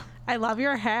 Oh, I love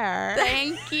your hair.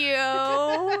 thank you.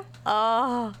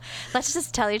 Oh, let's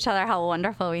just tell each other how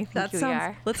wonderful we think we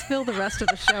are. Let's fill the rest of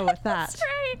the show with that. That's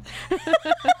right.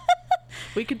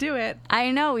 We could do it.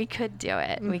 I know we could do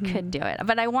it. We could do it.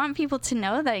 But I want people to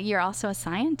know that you're also a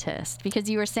scientist because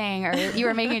you were saying, or you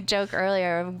were making a joke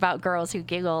earlier about girls who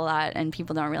giggle a lot and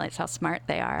people don't realize how smart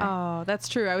they are. Oh, that's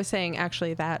true. I was saying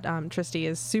actually that Tristy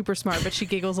is super smart, but she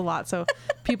giggles a lot. So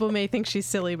people may think she's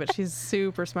silly, but she's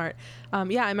super smart.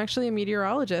 Yeah, I'm actually a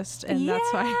meteorologist, and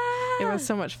that's why it was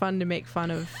so much fun to make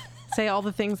fun of, say all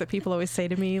the things that people always say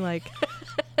to me, like,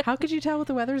 how could you tell what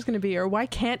the weather's going to be? Or why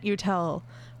can't you tell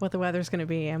what the weather's going to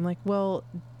be? I'm like, well,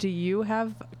 do you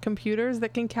have computers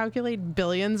that can calculate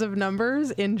billions of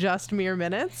numbers in just mere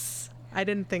minutes? I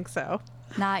didn't think so.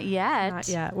 Not yet. Not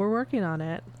yet. We're working on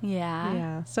it. Yeah.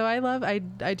 Yeah. So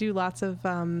I do lots of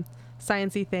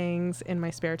sciencey things in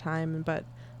my spare time, but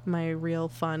my real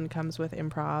fun comes with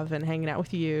improv and hanging out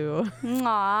with you.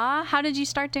 Aw, how did you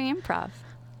start doing improv?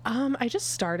 I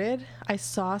just started. I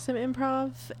saw some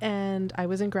improv, and I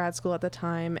was in grad school at the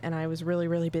time, and I was really,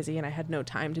 really busy, and I had no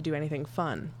time to do anything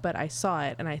fun. But I saw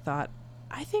it, and I thought,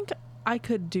 I think I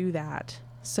could do that.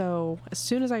 So as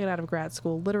soon as I got out of grad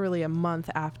school, literally a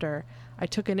month after, I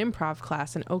took an improv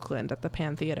class in Oakland at the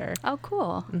Pan Theater. Oh,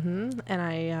 cool. And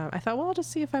I thought, well, I'll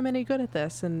just see if I'm any good at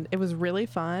this. And it was really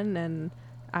fun, and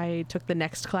I took the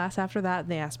next class after that, and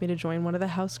they asked me to join one of the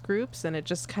house groups, and it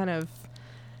just kind of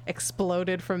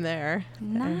exploded from there.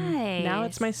 Nice. And now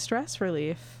it's my stress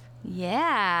relief.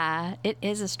 Yeah, it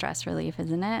is a stress relief,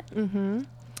 isn't it? Mm-hmm.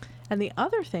 And the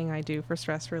other thing I do for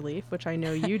stress relief, which I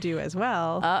know you do as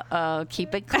well. Uh-oh,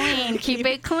 keep it clean. Keep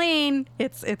it clean.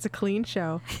 It's a clean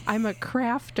show. I'm a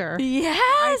crafter.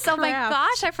 Yes. Oh my craft.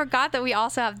 gosh, I forgot that we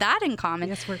also have that in common.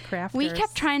 Yes, we're crafters. We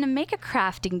kept trying to make a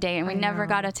crafting day and we never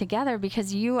got it together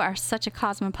because you are such a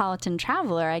cosmopolitan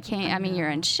traveler. I mean, you're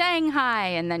in Shanghai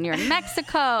and then you're in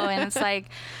Mexico and it's like,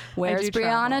 where's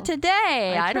Brianna travel.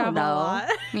 today? I don't travel a know. lot.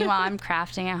 Meanwhile, I'm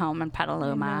crafting at home in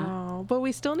Petaluma. No, but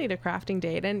we still need a crafting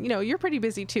date. And, you know, you're pretty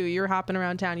busy too. You're hopping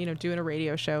around town, you know, doing a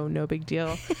radio show. No big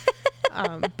deal.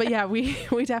 But yeah, we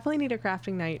definitely need a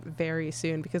crafting night very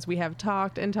soon because we have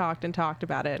talked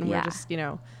about it. And we're just, you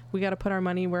know, we got to put our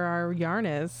money where our yarn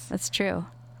is. That's true.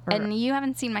 And you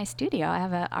haven't seen my studio. I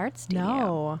have an art studio.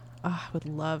 No. Oh, I would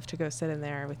love to go sit in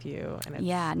there with you. And it's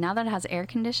now that it has air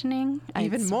conditioning,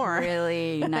 even it's more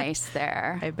really nice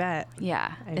there. I bet.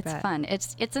 Yeah, it's fun.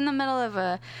 It's in the middle of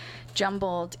a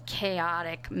jumbled,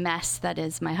 chaotic mess that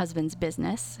is my husband's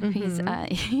business.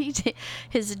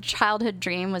 His childhood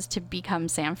dream was to become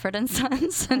Sanford and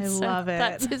Sons. And I love it.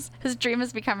 That's his dream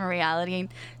has become a reality.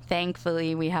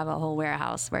 Thankfully, we have a whole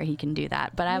warehouse where he can do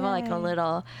that. But I have like a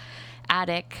little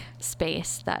attic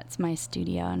space that's my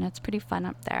studio, and it's pretty fun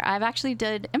up there. I've actually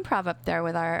did improv up there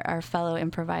with our fellow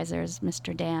improvisers,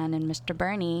 Mr. Dan and Mr.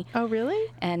 Bernie. Oh,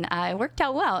 really? And it worked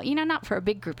out well. You know, not for a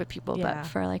big group of people, Yeah. but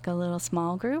for like a little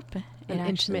small group. An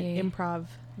intimate improv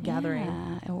gathering.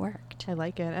 Yeah, it worked. I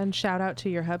like it. And shout out to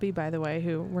your hubby, by the way,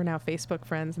 who we're now Facebook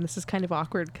friends. And this is kind of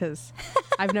awkward because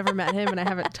I've never met him and I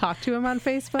haven't talked to him on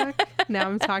Facebook. Now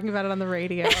I'm talking about it on the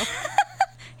radio.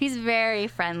 He's very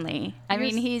friendly.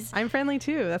 I'm friendly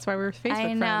too. That's why we're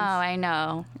Facebook friends. I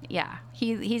know. Yeah.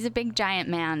 He's a big giant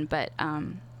man, but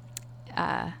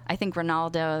I think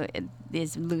Ronaldo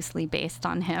is loosely based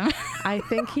on him. I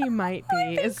think he might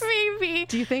be. Maybe.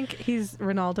 Do you think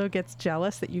Ronaldo gets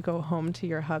jealous that you go home to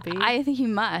your hubby? I think he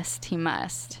must.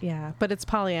 Yeah, but it's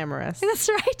polyamorous. That's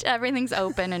right. Everything's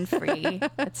open and free.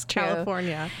 It's true.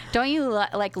 California. Don't you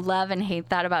love and hate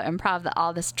that about improv, that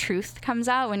all this truth comes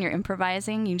out when you're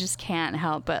improvising? You just can't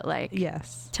help but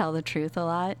yes, tell the truth a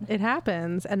lot. It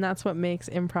happens, and that's what makes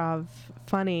improv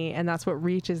funny, and that's what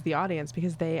reaches the audience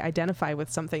because they identify with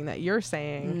something that you're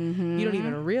saying. Mm-hmm. You don't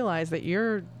even realize that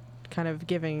you're kind of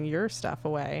giving your stuff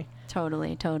away.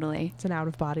 Totally. It's an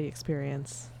out-of-body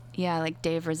experience. Yeah, like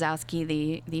Dave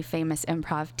Rosowski, the famous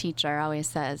improv teacher, always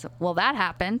says, well, that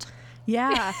happened.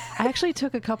 Yeah, I actually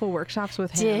took a couple workshops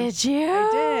with him. Did you? I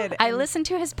did. I listened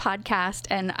to his podcast,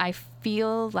 and I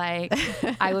feel like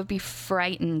I would be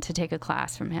frightened to take a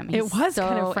class from him. He's it was so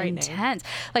kind of frightening. Intense.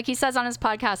 Like he says on his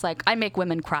podcast, I make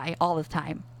women cry all the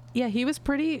time. Yeah, he was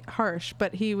pretty harsh,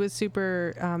 but he was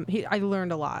super, I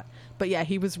learned a lot. But yeah,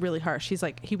 he was really harsh.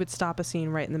 He would stop a scene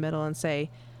right in the middle and say,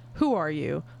 who are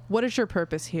you? What is your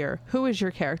purpose here? Who is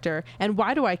your character? And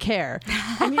why do I care?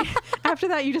 And after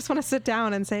that, you just want to sit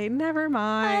down and say, never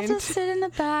mind. I'll just sit in the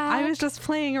back. I was just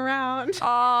playing around.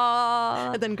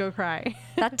 Oh, And then go cry.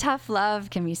 that tough love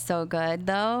can be so good,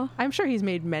 though. I'm sure he's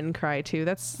made men cry, too.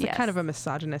 That's Yes. kind of a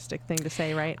misogynistic thing to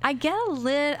say, right? I get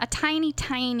a tiny,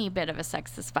 tiny bit of a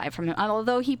sexist vibe from him,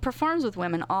 although he performs with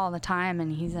women all the time,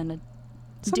 and he's in a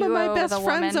Some of my best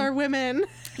friends are women.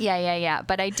 Yeah.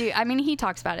 But I do. I mean, he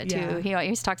talks about it too. Yeah. He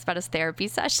always talks about his therapy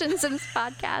sessions in his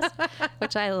podcast,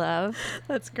 which I love.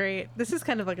 That's great. This is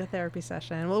kind of like a therapy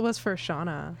session. Well, it was for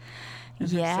Shauna and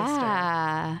her Yeah.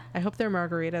 sister. I hope their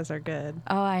margaritas are good.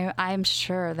 Oh, I'm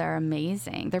sure they're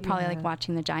amazing. They're probably Yeah. like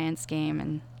watching the Giants game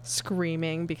and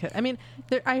Screaming because, I mean,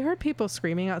 I heard people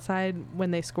screaming outside when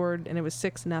they scored and it was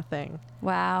 6-0.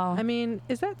 wow. I mean,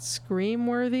 is that scream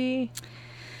worthy?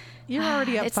 You're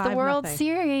already up 5-0. It's the World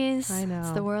Series. I know.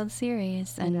 It's the World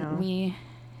Series, I know. and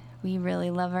we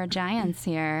really love our Giants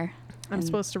here. I'm And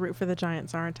supposed to root for the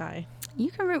Giants, aren't I?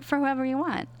 You can root for whoever you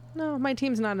want. No, my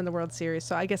team's not in the World Series,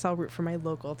 so I guess I'll root for my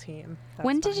local team. That's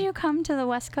When did fine. you come to the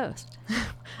West Coast?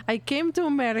 I came to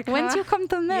America. When did you come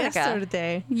to America?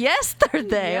 Yesterday.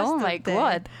 Yesterday. Oh my Yesterday.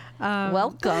 God. Um,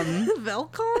 Welcome.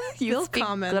 Welcome. You speak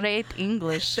Willkommen. great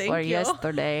English Thank for you.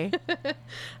 yesterday.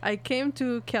 I came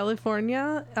to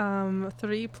California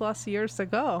 3+ years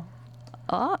ago.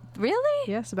 Oh, really?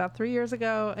 Yes, about 3 years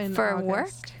ago in For August.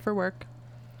 work? For work.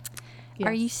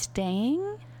 Are Yes. you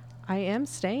staying? I am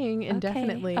staying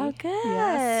indefinitely. Okay. Oh, good.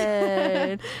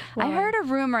 Yes. I Well, heard a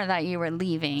rumor that you were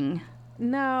leaving.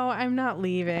 No, I'm not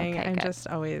leaving. Okay, I'm good. just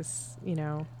always,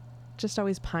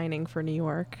 always pining for New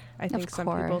York. I think some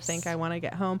people course. think I want to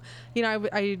get home.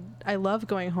 I love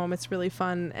going home. It's really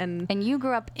fun. And And you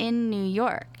grew up in New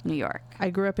York. I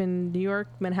grew up in New York,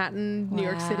 Manhattan, New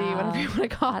York City, whatever you want to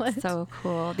call That's it. so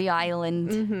cool. The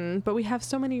island. Hmm. But we have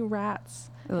so many rats.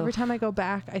 Every Ugh. time I go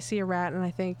back, I see a rat and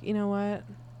I think, you know what?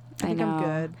 I think know. I'm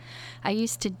good. I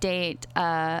used to date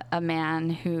a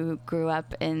man who grew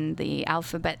up in the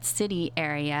Alphabet City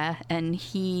area, and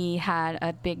he had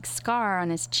a big scar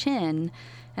on his chin.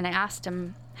 And I asked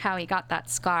him how he got that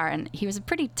scar, and he was a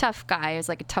pretty tough guy. He was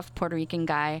like a tough Puerto Rican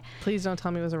guy Please don't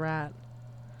tell me it was a rat.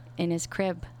 in his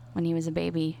crib when he was a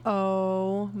baby.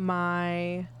 Oh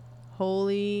my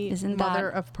holy Isn't mother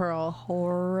that of pearl.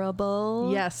 Horrible.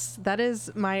 Yes, that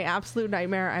is my absolute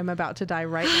nightmare. I'm about to die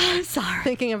right now Sorry.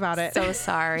 thinking about it. So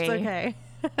sorry. It's okay.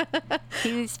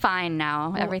 He's fine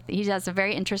now. Everything. He has a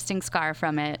very interesting scar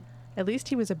from it. At least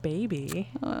he was a baby.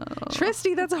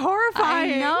 Tristy, that's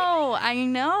horrifying. I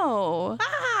know.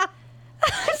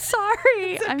 I'm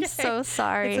sorry. I'm so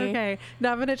sorry. It's okay.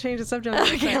 Now I'm going to change the subject.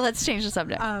 Okay, let's change the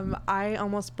subject. I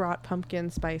almost brought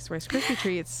pumpkin spice Rice Krispie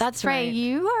treats. That's tonight, right.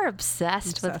 You are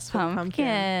obsessed with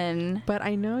pumpkin. But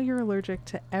I know you're allergic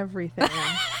to everything.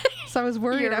 So I was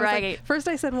worried. You're I was right. like, first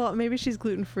I said, well, maybe she's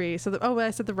gluten free. So but I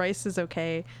said the rice is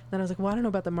okay. Then I was like, well, I don't know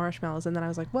about the marshmallows. And then I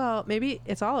was like, well, maybe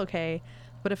it's all okay.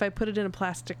 But if I put it in a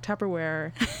plastic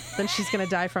Tupperware, then she's going to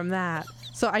die from that.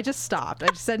 So I just stopped. I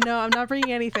just said, no, I'm not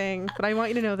bringing anything. But I want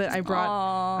you to know that I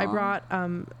brought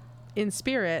in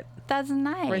spirit That's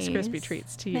nice. Rice Krispie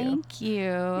treats to you. Thank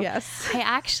you. Yes. I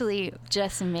actually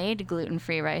just made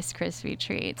gluten-free Rice Krispie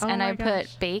treats, Oh and my I gosh.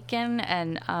 put bacon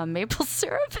and maple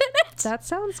syrup in it. That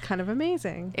sounds kind of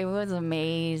amazing. It was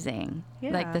amazing.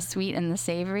 Like Yeah. the sweet and the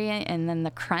savory, and then the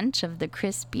crunch of the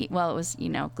crispy. Well, it was,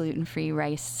 gluten-free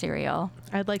rice cereal.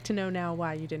 I'd like to know now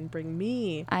why you didn't bring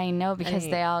me. I know, because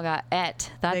Any- they all got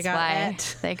et. That's got why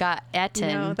et. they got eaten.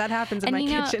 You know, that happens in my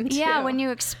kitchen too. Yeah, when you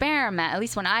experiment, at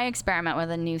least when I experiment with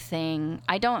a new thing,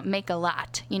 I don't make a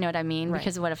lot. You know what I mean? Right.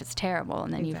 Because what if it's terrible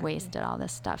and then you've Exactly. wasted all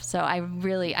this stuff? So I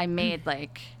made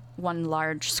like one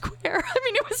large square. I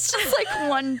mean, it was just like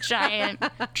one giant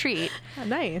treat.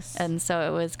 Nice. And so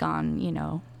it was gone,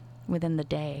 within the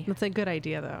day. That's a good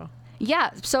idea, though.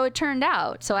 Yeah, so it turned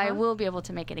out. So I Uh-huh. will be able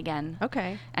to make it again.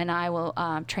 Okay. And I will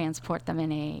transport them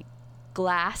in a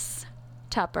glass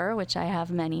tupper, which I have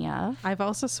many of. I've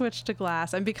also switched to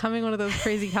glass. I'm becoming one of those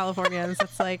crazy Californians.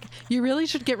 It's like, you really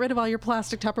should get rid of all your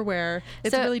plastic Tupperware.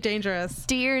 It's So- really dangerous.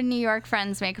 Do your New York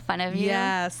friends make fun of you?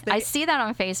 Yes, I they- see that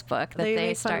on Facebook that they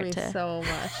make fun start of me to. so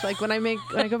much. Like when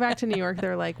I go back to New York,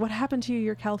 they're like, "What happened to you?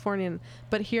 You're Californian."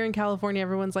 But here in California,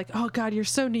 everyone's like, "Oh God, you're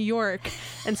so New York."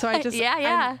 And so I just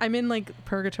Yeah. I'm in like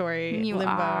purgatory You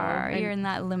limbo. are. and- You're in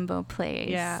that limbo place.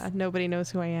 yeah, nobody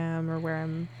knows who I am or where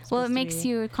I'm. Well, supposed it to makes be.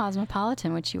 you a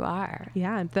cosmopolitan, which you are.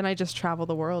 Yeah, and then I just travel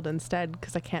the world instead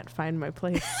because I can't find my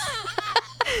place.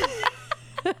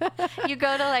 You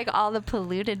go to like all the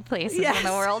polluted places in Yes.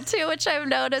 the world too, which I've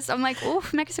noticed. I'm like,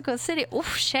 oof, Mexico City,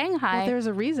 oof, Shanghai. Well, there's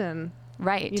a reason.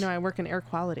 right. You know, I work in air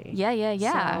quality. Yeah.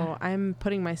 So I'm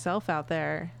putting myself out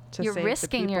there to You're save the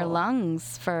risking your people.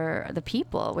 lungs for the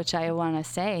people, which I want to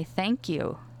say thank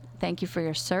you. Thank you for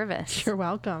your service. You're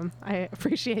welcome. I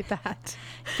appreciate that.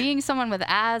 Being someone with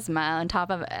asthma on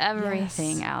top of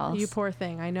everything Yes. else. You poor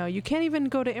thing. I know. You can't even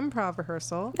go to improv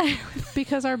rehearsal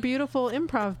because our beautiful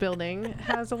improv building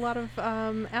has a lot of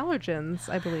allergens,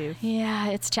 I believe. Yeah,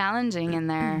 it's challenging in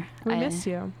there. We I miss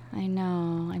you. I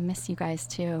know. I miss you guys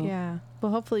too. Yeah.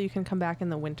 Well, hopefully you can come back in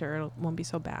the winter. It won't be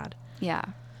so bad. Yeah.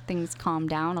 Things calm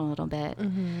down a little bit.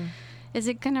 Mm-hmm. Is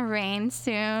it going to rain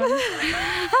soon?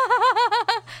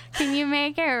 Can you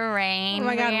make it rain? Oh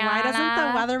my God, why doesn't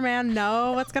Rihanna? the weatherman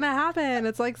know what's going to happen?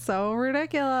 It's like so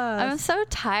ridiculous. I'm so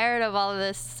tired of all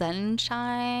this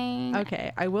sunshine.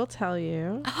 Okay, I will tell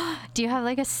you. Do you have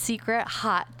like a secret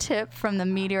hot tip from the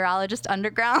meteorologist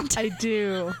underground? I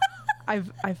do.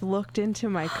 I've looked into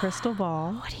my crystal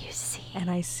ball What do you see?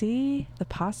 and I see the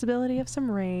possibility of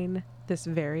some rain this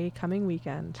very coming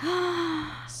weekend.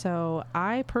 So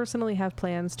I personally have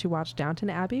plans to watch Downton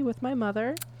Abbey with my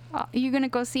mother. Are you going to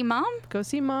go see Mom? Go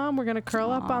see Mom. We're going to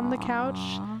curl up on the couch.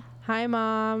 Hi,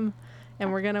 Mom.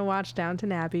 And we're going to watch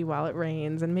Downton Abbey while it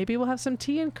rains. And maybe we'll have some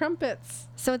tea and crumpets.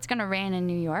 So it's going to rain in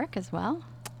New York as well?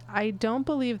 I don't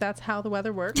believe that's how the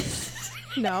weather works.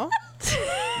 No.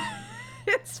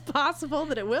 It's possible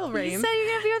that it will rain. You said you're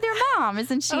going to be with your mom.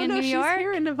 Isn't she oh, in no, New she's York?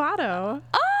 here in Novato.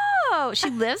 Oh, she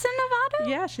lives in Nevada?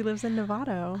 Yeah, she lives in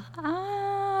Novato.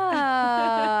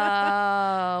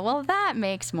 Oh, well, that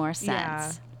makes more sense.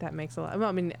 Yeah, that makes a lot. Well,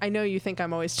 I mean, I know you think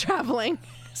I'm always traveling.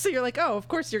 So you're like, oh, of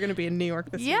course you're going to be in New York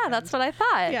this Yeah, weekend. that's what I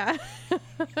thought. Yeah.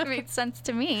 It made sense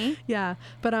to me. Yeah.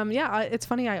 But it's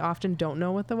funny. I often don't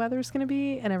know what the weather's going to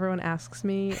be. And everyone asks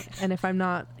me. And if I'm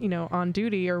not, on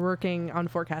duty or working on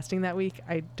forecasting that week,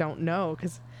 I don't know.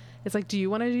 Because it's like, do you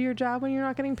want to do your job when you're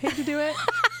not getting paid to do it?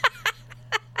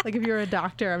 Like if you're a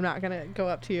doctor, I'm not going to go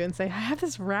up to you and say, I have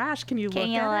this rash. Can you look at it?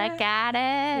 Can you look at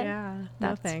it? Yeah.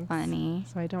 That's no thanks. funny.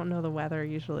 So I don't know the weather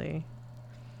usually.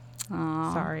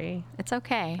 Aw. Sorry. It's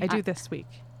okay. I do this week.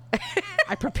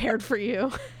 I prepared for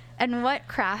you. And what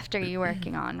craft are you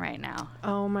working on right now?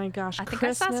 Oh my gosh. I think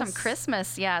I saw some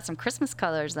Christmas. Yeah, some Christmas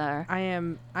colors there.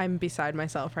 I'm beside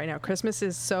myself right now. Christmas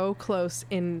is so close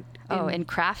in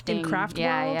crafting. in craft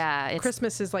yeah, world. Yeah.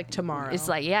 Christmas is like tomorrow. It's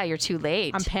like, yeah, you're too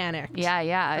late. I'm panicked. Yeah.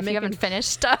 I'm If you haven't making- finished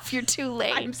stuff, you're too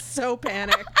late. I'm so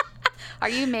panicked. Are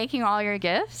you making all your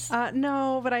gifts?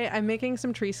 No, but I'm making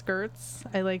some tree skirts.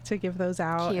 I like to give those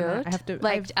out. Cute. And I have to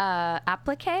like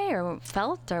applique or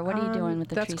felt, or what are you doing with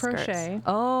the that's tree crochet. skirts?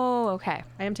 Oh, okay.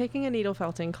 I am taking a needle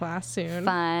felting class soon.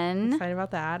 Fun. Excited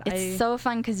about that. It's so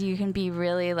fun because you can be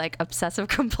really like obsessive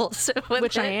compulsive with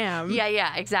Which it. I am.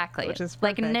 Yeah, exactly. Which is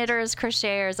like perfect. knitters,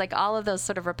 crocheters, like all of those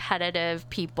sort of repetitive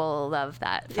people love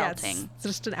that Yeah, felting. it's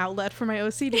just an outlet for my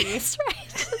OCD. That's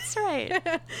right. That's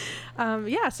right.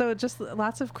 Yeah, so just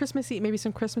lots of Christmassy, maybe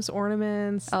some Christmas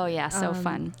ornaments. Oh yeah, so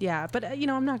fun. Yeah, but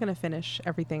I'm not going to finish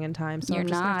everything in time, so You're I'm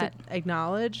just going to not. have to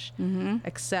acknowledge, Mm-hmm.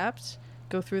 accept,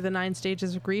 go through the 9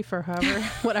 stages of grief or however,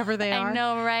 whatever they are. I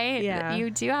know, right? Yeah. You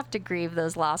do have to grieve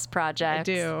those lost projects. I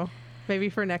do. Maybe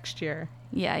for next year.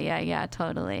 Yeah,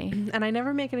 totally. And I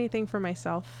never make anything for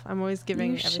myself. I'm always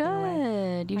giving everything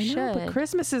away. You I should. know, but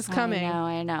Christmas is coming.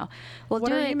 I know. Well,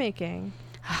 What are you making?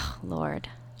 Oh, Lord.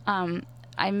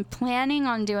 I'm planning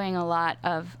on doing a lot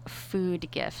of food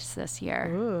gifts this year.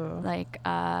 Ooh. Like,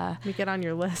 Let me get on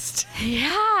your list.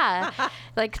 yeah.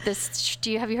 Like this,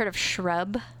 have you heard of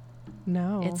shrub?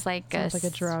 No. It's like Sounds like a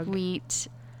drug. sweet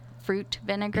fruit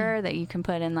vinegar that you can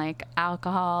put in like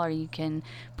alcohol, or you can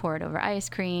pour it over ice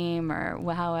cream, or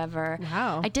however.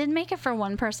 Wow. I did make it for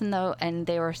one person though, and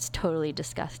they were totally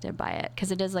disgusted by it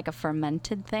because it is like a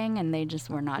fermented thing, and they just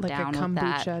were not like down a with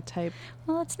that. kombucha type.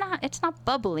 Well, it's not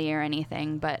bubbly or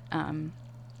anything, but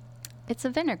it's a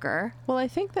vinegar. Well, I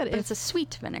think that But it's a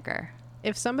sweet vinegar.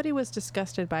 if somebody was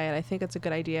disgusted by it, I think it's a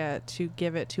good idea to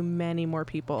give it to many more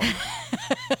people.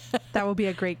 That would be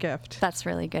a great gift. That's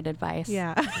really good advice.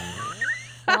 Yeah.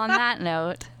 Well, on that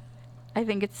note, I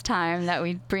think it's time that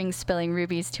we bring Spilling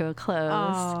Rubies to a close.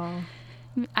 Oh,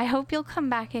 I hope you'll come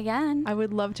back again. I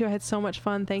would love to. I had so much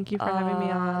fun. Thank you for having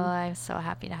me on. I'm so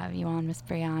happy to have you on, Miss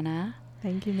Brianna.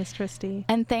 Thank you, Miss Tristy.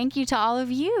 And thank you to all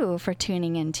of you for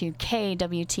tuning into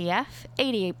KWTF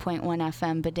 88.1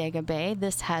 FM Bodega Bay.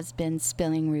 This has been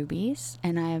Spilling Rubies,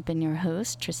 and I have been your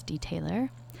host, Tristy Taylor.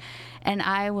 And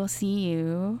I will see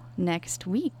you next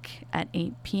week at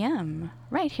 8 p.m.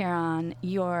 right here on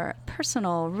your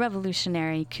personal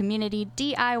revolutionary community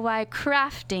DIY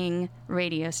crafting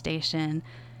radio station,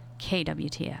 KWTF.